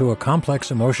us into a complex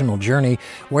emotional journey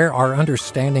where our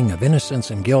understanding of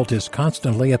innocence and guilt is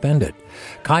constantly upended.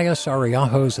 Kaya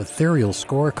Sariaho's ethereal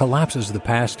score collapses the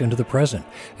past into the present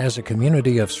as a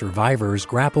community of survivors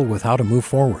grapple with how to move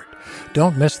forward.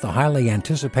 Don't miss the highly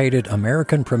anticipated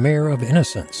American premiere of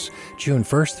Innocence, June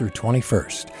 1st through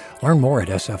 21st. Learn more at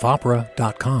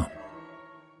sfopera.com.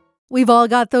 We've all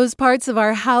got those parts of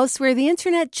our house where the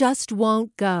internet just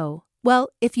won't go. Well,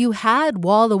 if you had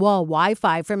wall-to-wall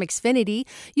Wi-Fi from Xfinity,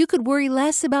 you could worry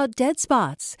less about dead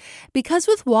spots. Because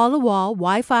with wall-to-wall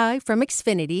Wi-Fi from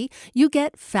Xfinity, you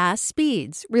get fast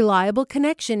speeds, reliable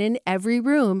connection in every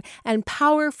room, and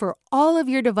power for all of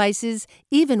your devices,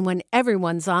 even when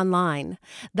everyone's online.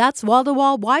 That's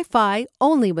wall-to-wall Wi-Fi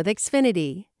only with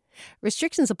Xfinity.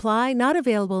 Restrictions apply, not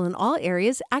available in all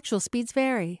areas. Actual speeds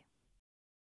vary.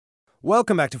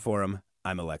 Welcome back to Forum.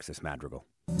 I'm Alexis Madrigal.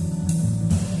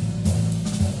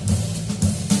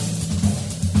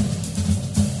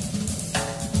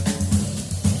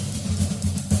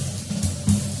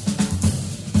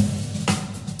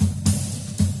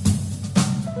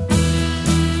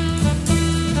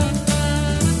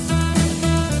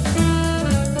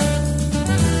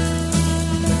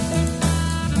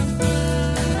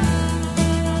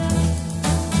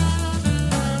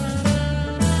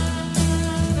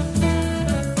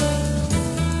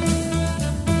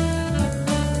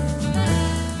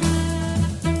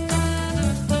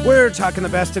 We're talking the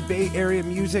best of Bay Area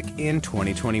music in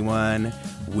 2021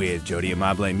 with Jody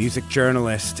Amable, music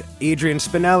journalist, Adrian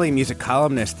Spinelli, music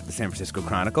columnist at the San Francisco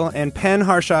Chronicle, and Penn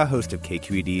Harshaw, host of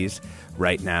KQED's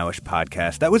Right Now-ish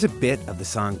podcast. That was a bit of the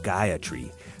song Gaia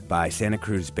Tree by Santa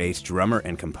Cruz-based drummer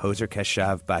and composer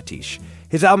Keshav Batish.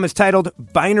 His album is titled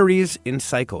Binaries in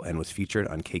Cycle and was featured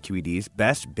on KQED's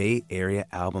Best Bay Area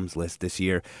Albums list this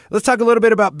year. Let's talk a little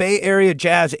bit about Bay Area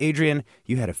jazz. Adrian,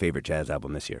 you had a favorite jazz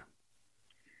album this year.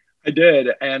 I did,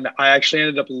 and I actually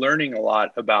ended up learning a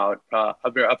lot about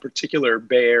a particular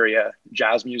Bay Area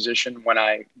jazz musician when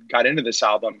I got into this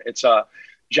album. It's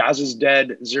Jazz is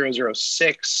Dead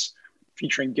 006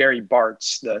 featuring Gary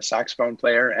Bartz, the saxophone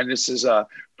player, and this is a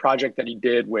project that he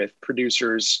did with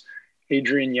producers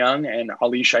Adrian Young and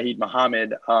Ali Shaheed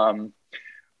Muhammad.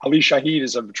 Ali Shaheed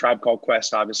is of a Tribe Called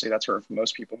Quest, obviously. That's where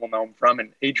most people will know him from,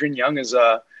 and Adrian Young is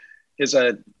a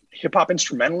hip-hop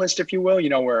instrumentalist, if you will,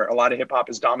 where a lot of hip-hop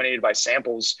is dominated by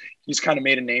samples. He's kind of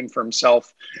made a name for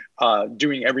himself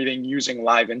doing everything using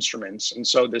live instruments. And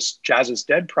so this Jazz is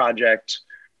Dead project,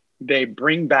 they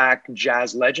bring back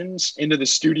jazz legends into the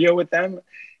studio with them,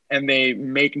 and they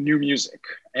make new music.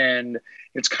 And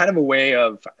it's kind of a way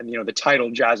of, the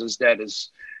title Jazz is Dead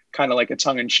is kind of like a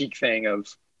tongue-in-cheek thing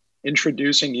of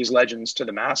introducing these legends to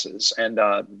the masses. And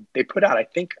they put out, I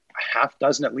think, a half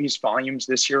dozen at least volumes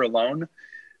this year alone.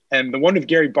 And the one with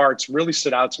Gary Bartz really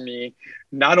stood out to me,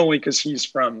 not only because he's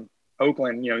from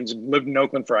Oakland, he's lived in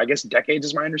Oakland for, I guess, decades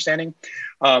is my understanding,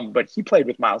 but he played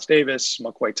with Miles Davis,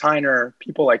 McCoy Tyner,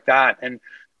 people like that. And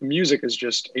the music is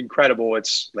just incredible.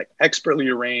 It's like expertly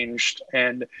arranged.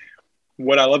 And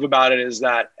what I love about it is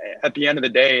that at the end of the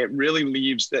day, it really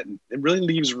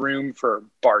leaves room for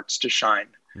Bartz to shine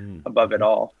above it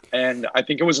all. And I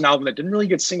think it was an album that didn't really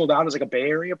get singled out as like a Bay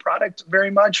Area product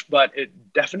very much, but it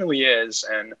definitely is.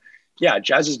 And yeah,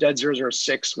 Jazz is Dead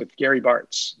 006 with Gary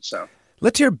Bartz. So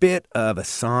let's hear a bit of a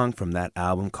song from that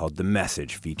album called The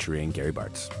Message featuring Gary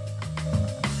Bartz.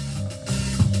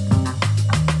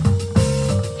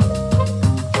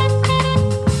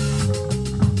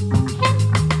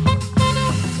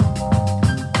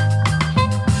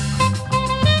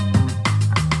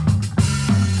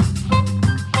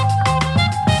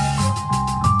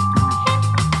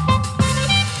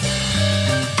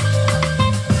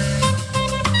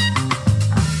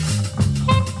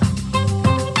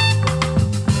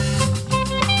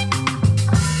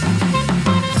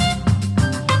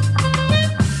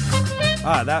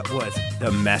 That was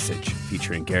The Message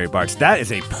featuring Gary Bartz. That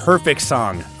is a perfect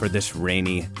song for this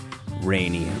rainy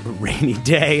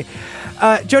day.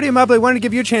 Jody Amable, I wanted to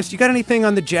give you a chance. You got anything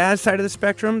on the jazz side of the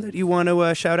spectrum that you want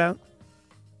to shout out?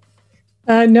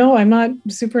 No, I'm not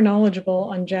super knowledgeable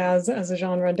on jazz as a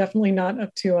genre. Definitely not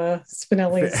up to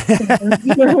Spinelli's.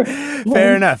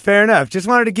 Fair enough. Just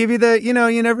wanted to give you the, you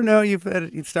never know. You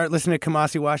start listening to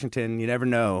Kamasi Washington. You never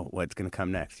know what's going to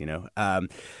come next,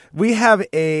 We have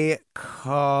a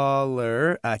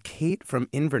caller, Kate from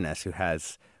Inverness, who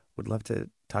would love to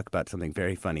talk about something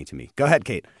very funny to me. Go ahead,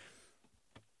 Kate.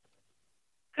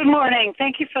 Good morning.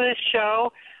 Thank you for this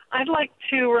show. I'd like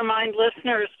to remind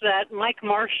listeners that Mike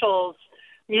Marshall's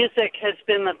music has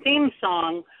been the theme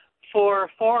song for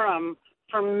Forum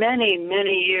for many,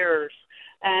 many years.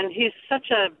 And he's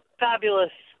such a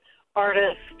fabulous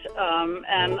artist.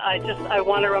 And I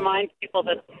want to remind people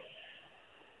that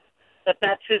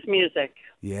that's his music.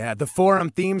 Yeah, the Forum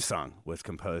theme song was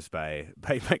composed by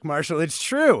Mike Marshall. It's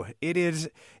true. It is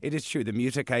true. The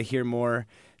music I hear more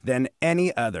than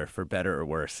any other, for better or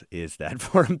worse, is that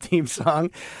Forum theme song.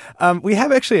 We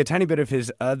have actually a tiny bit of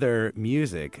his other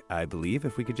music, I believe.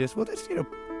 If we could just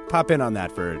pop in on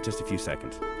that for just a few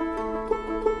seconds.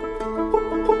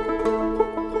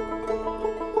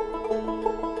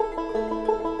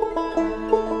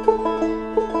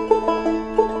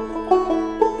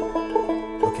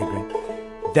 Okay, great.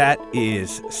 That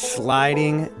is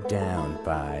Sliding Down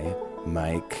by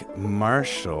Mike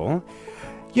Marshall.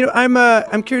 You know,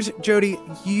 I'm curious, Jody,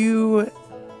 you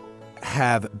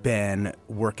have been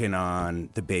working on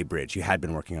the Bay Bridge. You had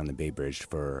been working on the Bay Bridge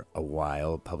for a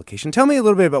while, publication. Tell me a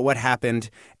little bit about what happened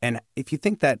and if you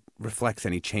think that reflects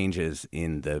any changes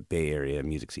in the Bay Area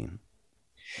music scene.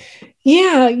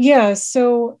 Yeah.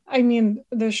 So, I mean,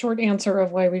 the short answer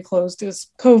of why we closed is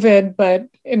COVID, but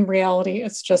in reality,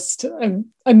 it's just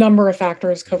a number of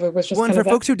factors. COVID was just Well, and for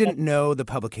folks who didn't know the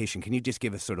publication, can you just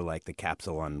give us sort of like the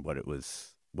capsule on what it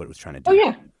was trying to do? Oh,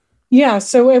 yeah. Yeah,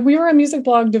 so we were a music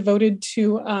blog devoted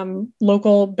to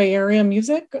local Bay Area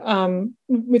music.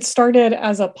 It started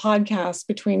as a podcast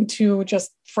between two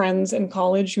just friends in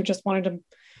college who just wanted to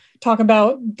talk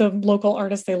about the local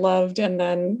artists they loved. And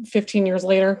then 15 years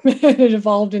later, it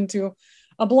evolved into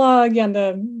a blog and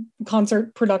a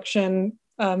concert production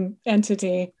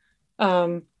entity.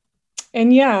 And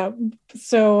yeah,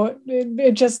 so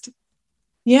it just,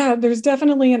 yeah, there's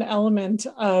definitely an element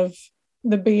of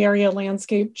the Bay Area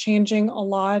landscape changing a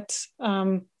lot.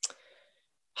 I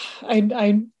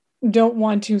don't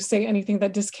want to say anything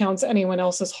that discounts anyone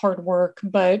else's hard work,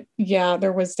 but yeah,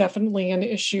 there was definitely an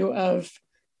issue of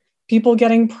people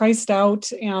getting priced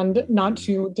out, and not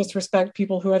to disrespect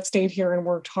people who have stayed here and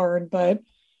worked hard, but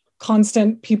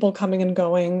constant people coming and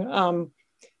going.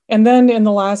 And then in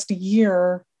the last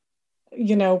year,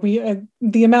 you know,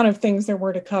 the amount of things there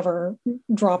were to cover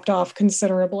dropped off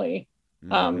considerably.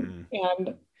 And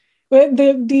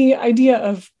the idea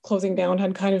of closing down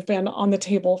had kind of been on the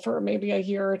table for maybe a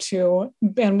year or two,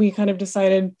 and we kind of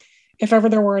decided if ever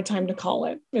there were a time to call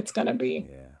it, it's going to be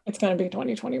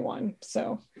 2021.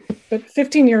 So, but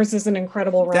 15 years is an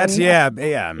incredible run. That's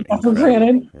for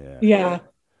granted. Yeah.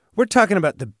 We're talking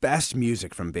about the best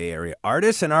music from Bay Area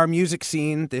artists and our music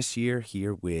scene this year,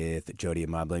 here with Jody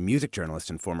Amable, music journalist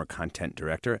and former content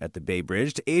director at the Bay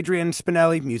Bridge, Adrian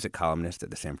Spinelli, music columnist at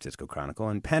the San Francisco Chronicle,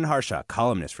 and Penn Harshaw,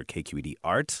 columnist for KQED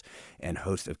Arts and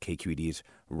host of KQED's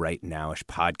Right Nowish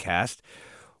podcast.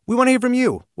 We want to hear from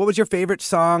you. What was your favorite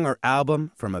song or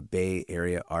album from a Bay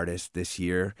Area artist this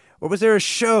year? Or was there a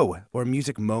show or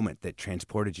music moment that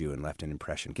transported you and left an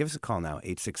impression? Give us a call now,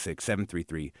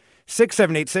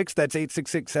 866-733-6786. That's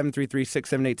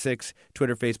 866-733-6786.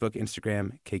 Twitter, Facebook,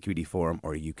 Instagram, KQED Forum,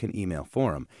 or you can email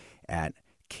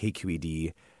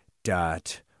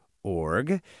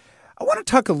forum@kqed.org. I want to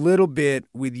talk a little bit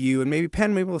with you, and maybe,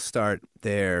 Penn, maybe we'll start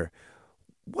there.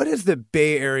 What is the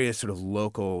Bay Area sort of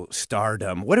local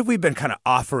stardom? What have we been kind of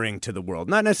offering to the world?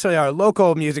 Not necessarily our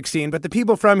local music scene, but the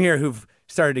people from here who've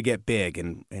started to get big.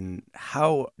 And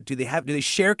how do they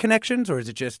share connections, or is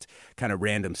it just kind of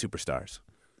random superstars?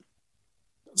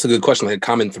 That's a good question. Like a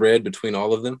common thread between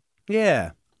all of them?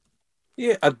 Yeah.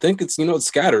 Yeah, I think it's, it's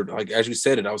scattered. Like, as you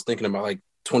said it, I was thinking about like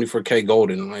 24K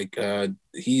Golden. Like,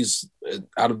 he's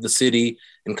out of the city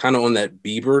and kind of on that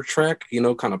Bieber track,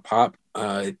 kind of pop,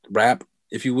 rap,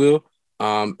 if you will.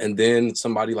 And then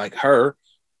somebody like her,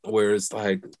 where it's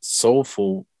like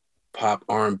soulful pop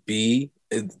R&B,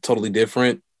 it's totally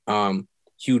different.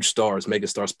 Huge stars, mega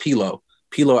stars. Pilo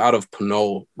out of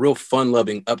Pinole, real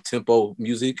fun-loving, up-tempo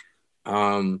music.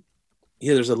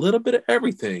 There's a little bit of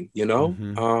everything,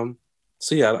 Mm-hmm.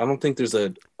 So yeah, I don't think there's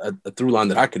a through line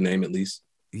that I could name, at least.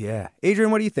 Yeah.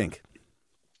 Adrian, what do you think?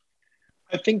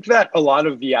 I think that a lot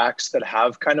of the acts that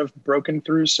have kind of broken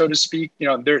through, so to speak,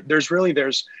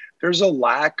 there's a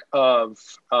lack of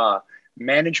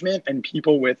management and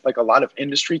people with like a lot of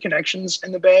industry connections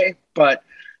in the Bay. But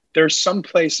there's some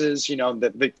places,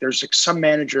 that there's like some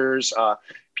managers,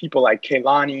 people like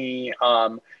Kehlani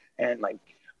and like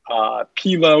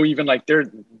Pilo, even like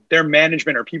their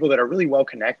management are people that are really well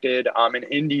connected. In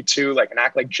indie too, like an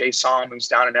act like Jay Som, who's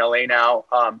down in LA now.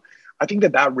 I think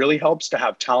that really helps to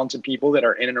have talented people that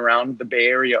are in and around the Bay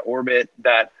Area orbit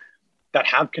that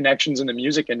have connections in the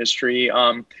music industry.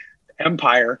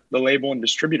 Empire, the label and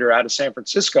distributor out of San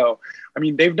Francisco, I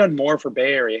mean, they've done more for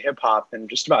Bay Area hip hop than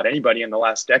just about anybody in the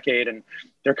last decade. And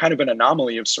they're kind of an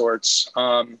anomaly of sorts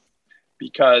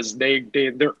because they're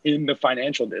in the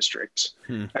financial district.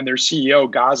 And their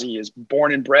CEO, Ghazi, is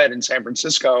born and bred in San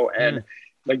Francisco. And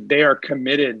like they are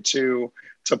committed to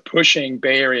pushing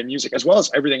Bay Area music as well as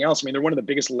everything else. I mean, they're one of the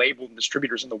biggest label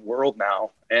distributors in the world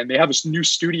now. And they have this new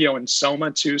studio in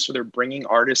Soma too. So they're bringing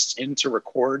artists in to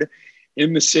record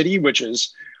in the city, which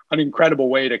is an incredible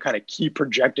way to kind of keep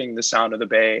projecting the sound of the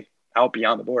Bay out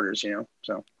beyond the borders,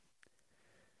 So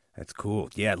That's cool.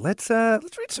 Yeah, let's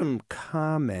read some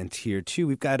comment here too.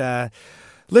 We've got a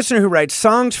listener who writes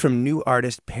songs from new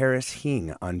artist Paris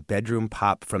Hing on Bedroom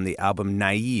Pop from the album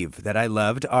Naive that I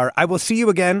loved are I Will See You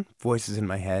Again, Voices in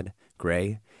My Head,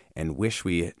 Gray, and Wish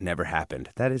We Never Happened.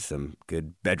 That is some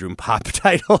good bedroom pop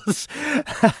titles.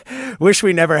 Wish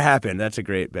We Never Happened. That's a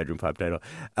great bedroom pop title.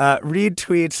 Reed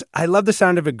tweets, I love the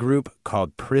sound of a group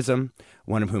called Prism,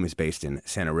 one of whom is based in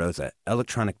Santa Rosa.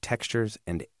 Electronic textures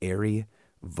and airy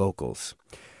vocals.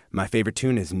 My favorite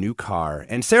tune is New Car.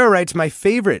 And Sarah writes, my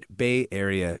favorite Bay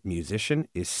Area musician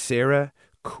is Sarah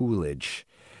Coolidge.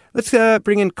 Let's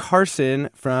bring in Carson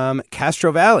from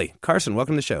Castro Valley. Carson,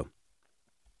 welcome to the show.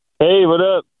 Hey, what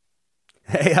up?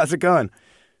 Hey, how's it going?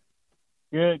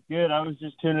 Good. I was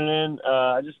just tuning in.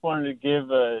 I just wanted to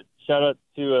give a shout out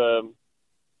to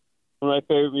one of my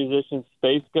favorite musicians,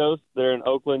 Space Ghost. They're in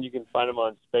Oakland. You can find them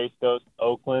on Space Ghost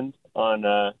Oakland on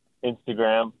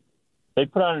Instagram. They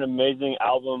put out an amazing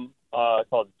album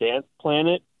called Dance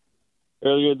Planet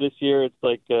earlier this year. It's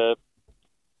like kind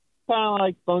of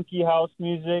like funky house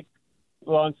music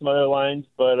along some other lines,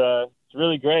 but it's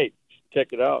really great.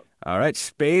 Check it out. All right,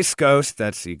 Space Ghost.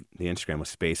 That's the Instagram was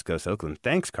Space Ghost Oakland.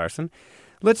 Thanks, Carson.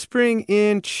 Let's bring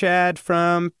in Chad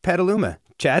from Petaluma.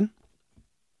 Chad?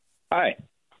 Hi.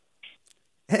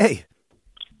 Hey.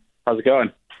 How's it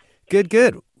going?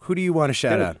 Good. Who do you want to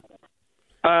shout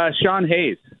out? Sean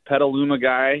Hayes, Petaluma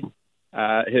guy.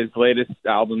 His latest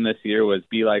album this year was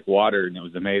Be Like Water, and it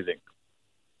was amazing.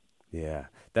 Yeah,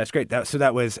 that's great. So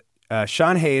that was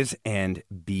Sean Hayes and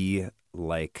Be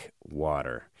Like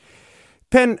Water.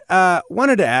 Penn,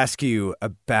 wanted to ask you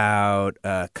about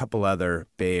a couple other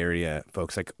Bay Area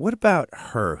folks. Like, what about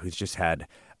her, who's just had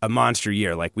a monster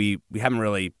year? Like, we haven't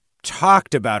really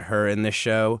talked about her in this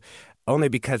show, only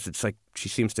because it's like she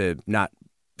seems to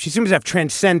have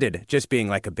transcended just being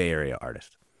like a Bay Area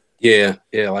artist. Yeah.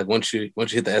 Like once you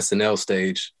hit the SNL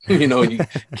stage, you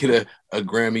get a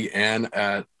Grammy and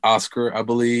an Oscar, I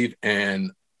believe,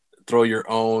 and throw your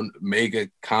own mega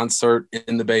concert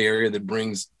in the Bay Area that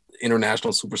brings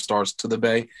international superstars to the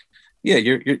Bay. Yeah,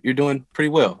 you're doing pretty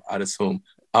well, I'd assume.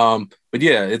 But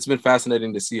yeah, it's been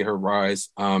fascinating to see her rise,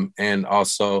 and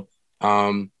also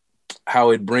how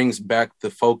it brings back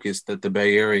the focus that the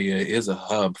Bay Area is a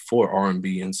hub for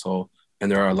R&B and soul.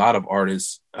 And there are a lot of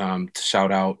artists to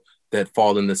shout out that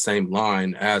fall in the same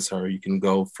line as her. You can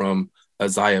go from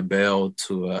Isaiah Bell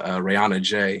to Rihanna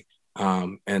J.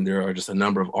 And there are just a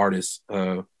number of artists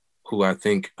who I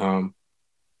think,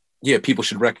 people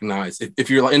should recognize. If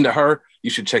you're into her, you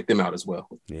should check them out as well.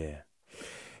 Yeah.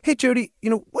 Hey, Jody,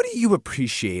 what do you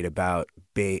appreciate about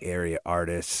Bay Area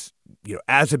artists,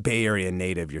 as a Bay Area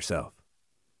native yourself?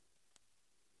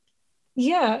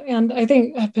 Yeah, and I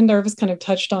think Pendarvis kind of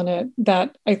touched on it,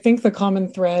 that I think the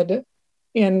common thread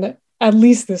in at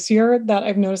least this year that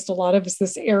I've noticed a lot of is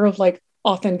this air of like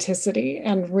authenticity.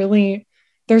 And really,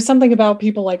 there's something about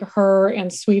people like her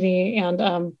and Sweetie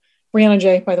and Rihanna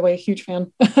J, by the way, huge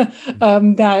fan,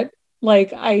 that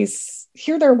like I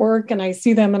hear their work and I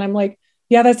see them and I'm like,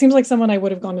 yeah, that seems like someone I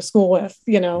would have gone to school with,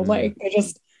 like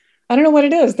I don't know what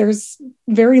it is. There's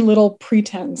very little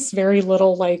pretense, very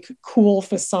little like cool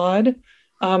facade.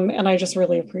 And I just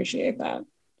really appreciate that.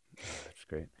 That's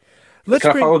great.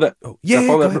 Can I follow that? Oh, yeah,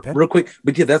 follow go that ahead, real quick?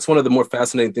 But yeah, that's one of the more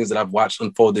fascinating things that I've watched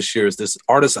unfold this year is this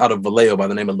artist out of Vallejo by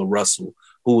the name of La Russell,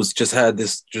 who's just had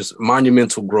this just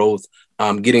monumental growth,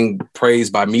 getting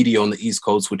praised by media on the East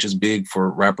Coast, which is big for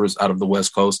rappers out of the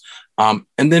West Coast, and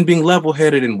then being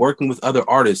level-headed and working with other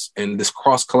artists and this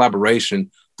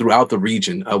cross-collaboration throughout the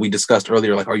region. We discussed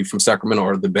earlier, like, are you from Sacramento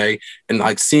or the Bay? And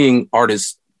like seeing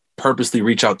artists purposely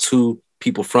reach out to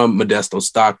people from Modesto,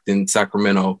 Stockton,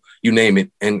 Sacramento, you name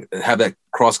it, and have that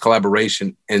cross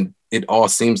collaboration. And it all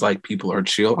seems like people are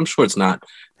chill. I'm sure it's not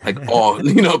like all,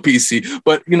 PC,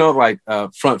 but like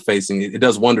front facing, it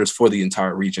does wonders for the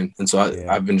entire region. And so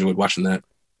I've enjoyed watching that.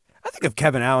 I think of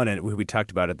Kevin Allen, and who we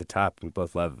talked about at the top, we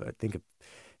both love. I think of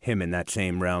him in that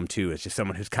same realm too, as just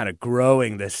someone who's kind of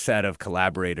growing this set of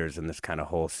collaborators in this kind of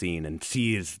whole scene and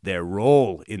sees their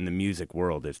role in the music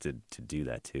world is to do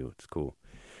that too. It's cool.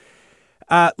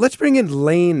 Let's bring in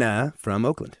Lena from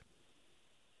Oakland.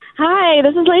 Hi,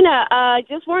 this is Lena.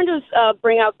 Just wanted to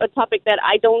bring up a topic that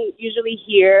I don't usually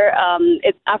hear.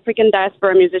 It's African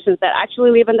diaspora musicians that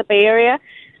actually live in the Bay Area.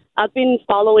 I've been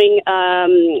following a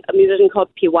musician called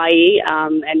PYE,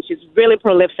 and she's really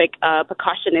prolific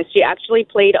percussionist. She actually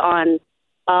played on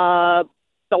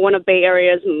one of Bay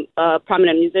Area's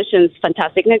prominent musicians,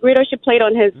 Fantastic Negrito. She played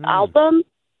on his album,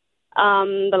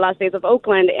 The Last Days of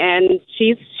Oakland, and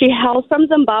she hails from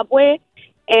Zimbabwe.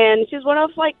 And she's one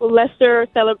of like lesser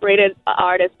celebrated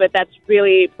artists, but that's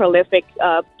really prolific,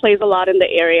 plays a lot in the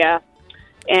area,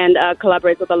 and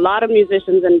collaborates with a lot of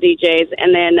musicians and DJs.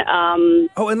 And then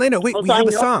and Lena, wait, we have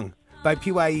a York. song by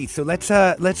PYE. So let's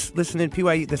listen to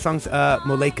PYE. The song's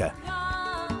Moleka.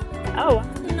 Oh.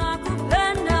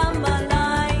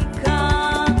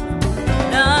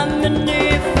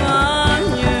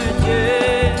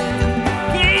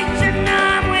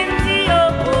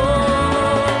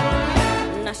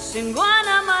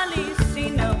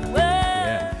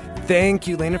 Thank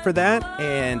you, Lena, for that.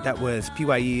 And that was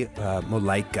PYE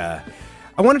Moleka.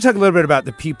 I want to talk a little bit about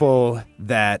the people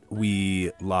that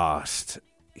we lost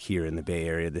here in the Bay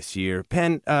Area this year.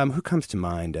 Penn, who comes to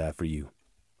mind for you?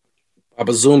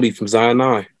 Baba Zumbi from Zion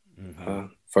I,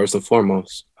 first and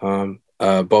foremost.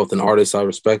 Both an artist I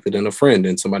respected and a friend,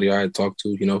 and somebody I had talked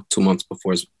to, 2 months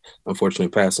before his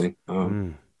unfortunate passing.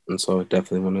 And so I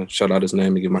definitely want to shout out his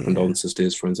name and give my condolences to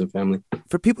his friends and family.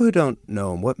 For people who don't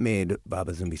know him, what made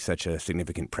Baba Zumbi such a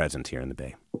significant presence here in the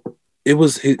Bay? He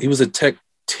was a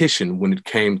tactician when it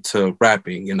came to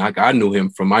rapping. And I knew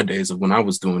him from my days of when I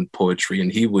was doing poetry, and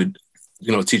he would,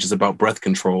 teach us about breath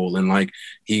control. And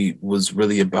he was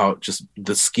really about just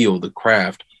the skill, the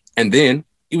craft. And then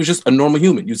he was just a normal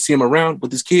human. You'd see him around with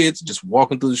his kids, just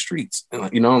walking through the streets,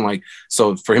 and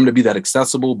so for him to be that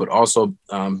accessible, but also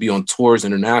be on tours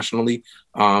internationally,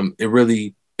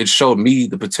 it showed me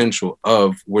the potential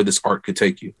of where this art could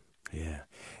take you. Yeah.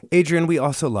 Adrian, we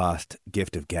also lost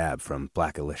Gift of Gab from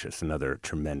Blackalicious, another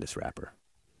tremendous rapper.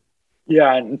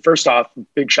 Yeah. And first off,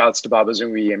 big shouts to Baba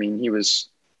Zumbi. I mean, he was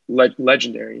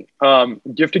legendary.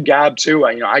 Gift of Gab too.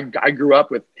 I grew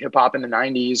up with hip hop in the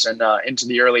 90s and into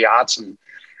the early aughts, and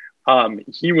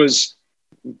he was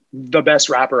the best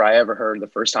rapper I ever heard the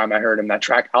first time I heard him. That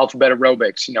track Alphabet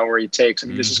Aerobics, where he takes,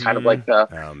 this is kind of like the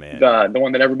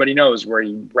one that everybody knows, where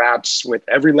he raps with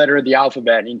every letter of the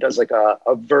alphabet, and he does like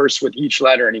a verse with each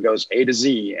letter, and he goes A to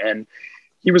Z. And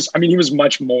he was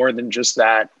much more than just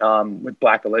that. With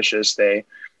Blackalicious, they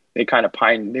kind of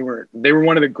they were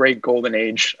one of the great golden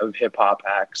age of hip hop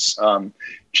acts.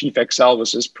 Chief XL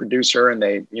was his producer, and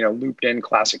they, looped in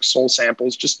classic soul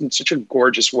samples just in such a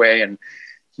gorgeous way. And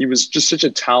he was just such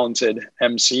a talented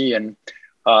MC, and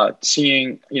got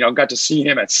to see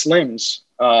him at Slim's.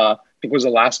 I think it was the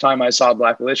last time I saw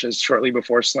Blackalicious, shortly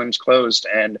before Slim's closed,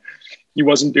 and he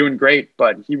wasn't doing great,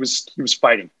 but he was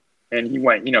fighting, and he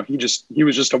went, he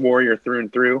was just a warrior through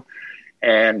and through.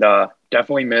 And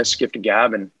definitely miss Gift of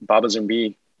Gab and Baba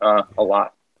Zumbi a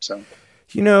lot. So,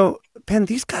 Penn,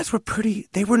 these guys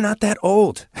they were not that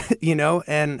old,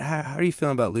 and how are you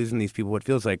feeling about losing these people? What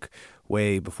feels like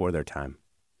way before their time?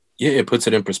 Yeah, it puts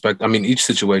it in perspective. I mean, each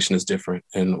situation is different,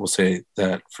 and we'll say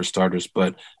that for starters,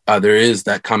 but there is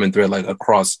that common thread, like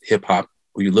across hip hop,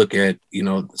 where you look at,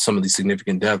 some of these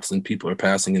significant deaths and people are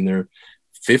passing in their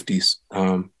 50s.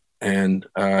 And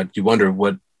you wonder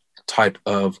what type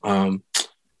of,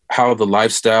 how the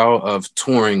lifestyle of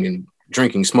touring and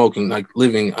drinking, smoking, like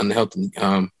living unhealthy,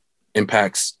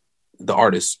 impacts the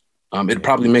artist. It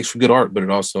probably makes for good art, but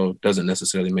it also doesn't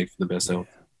necessarily make for the best health.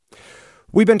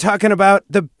 We've been talking about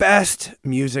the best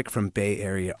music from Bay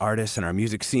Area artists in our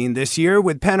music scene this year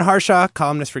with Penn Harshaw,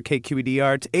 columnist for KQED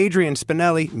Arts, Adrian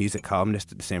Spinelli, music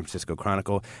columnist at the San Francisco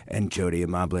Chronicle, and Jody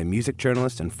Amable, music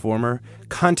journalist and former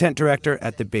content director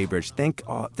at the Bay Bridge.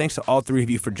 Thanks to all three of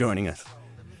you for joining us.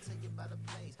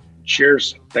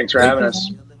 Cheers. Thanks for having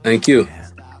us. Thank you.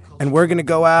 And we're going to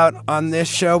go out on this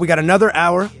show. We got another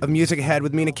hour of music ahead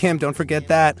with Mina Kim. Don't forget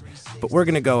that. But we're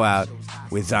going to go out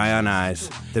with Zion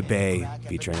I's The Bay,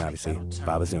 featuring, obviously,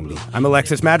 Baba Zumbi. I'm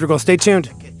Alexis Madrigal. Stay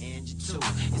tuned.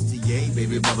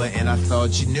 Baby Bubba, and I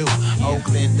thought you knew.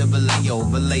 Oakland to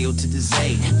Vallejo to the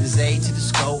Zay to the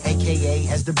Sco, aka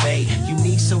as the Bay.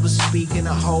 Unique, so to speak, in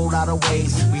a whole lot of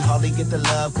ways. We hardly get the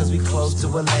love cause we close to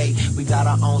LA. We got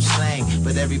our own slang,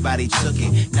 but everybody took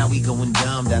it. Now we going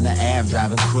dumb down the Ave,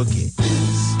 driving crooked.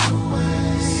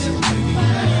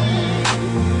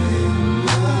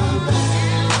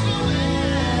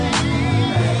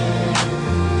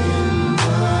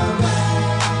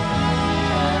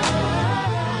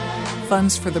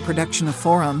 Funds for the production of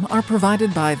Forum are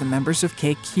provided by the members of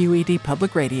KQED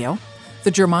Public Radio,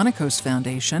 the Germanicos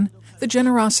Foundation, the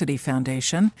Generosity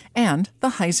Foundation, and the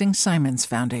Heising Simons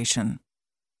Foundation.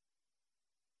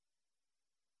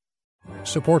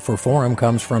 Support for Forum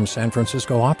comes from San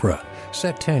Francisco Opera.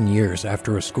 Set 10 years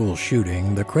after a school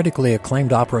shooting, the critically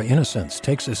acclaimed opera Innocence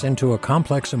takes us into a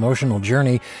complex emotional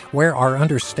journey where our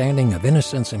understanding of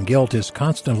innocence and guilt is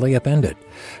constantly upended.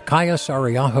 Kaya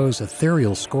Sariaho's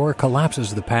ethereal score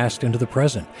collapses the past into the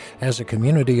present as a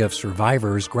community of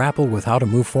survivors grapple with how to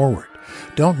move forward.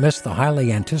 Don't miss the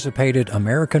highly anticipated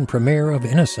American premiere of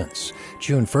Innocence,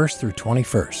 June 1st through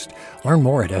 21st. Learn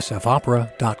more at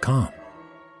sfopera.com.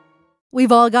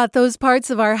 We've all got those parts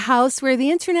of our house where the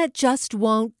internet just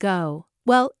won't go.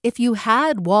 Well, if you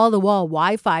had wall-to-wall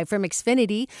Wi-Fi from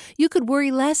Xfinity, you could worry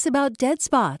less about dead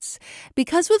spots.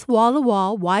 Because with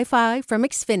wall-to-wall Wi-Fi from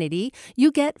Xfinity,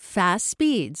 you get fast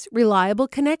speeds, reliable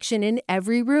connection in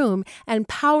every room, and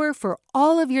power for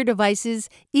all of your devices,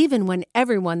 even when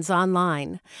everyone's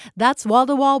online. That's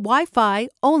wall-to-wall Wi-Fi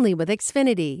only with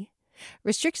Xfinity.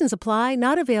 Restrictions apply,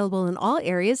 not available in all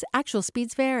areas. Actual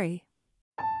speeds vary.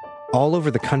 All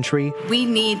over the country, we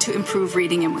need to improve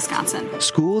reading in Wisconsin.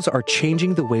 Schools are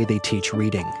changing the way they teach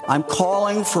reading. I'm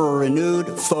calling for a renewed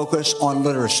focus on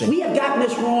literacy. We have gotten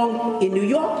this wrong in New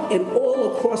York and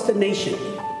all across the nation.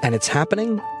 And it's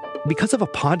happening because of a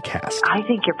podcast. I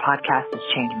think your podcast has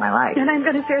changed my life. And I'm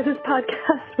going to share this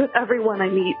podcast with everyone I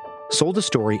meet. Sold a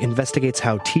Story investigates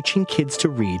how teaching kids to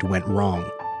read went wrong.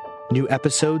 New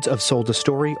episodes of Sold a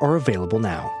Story are available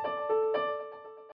now.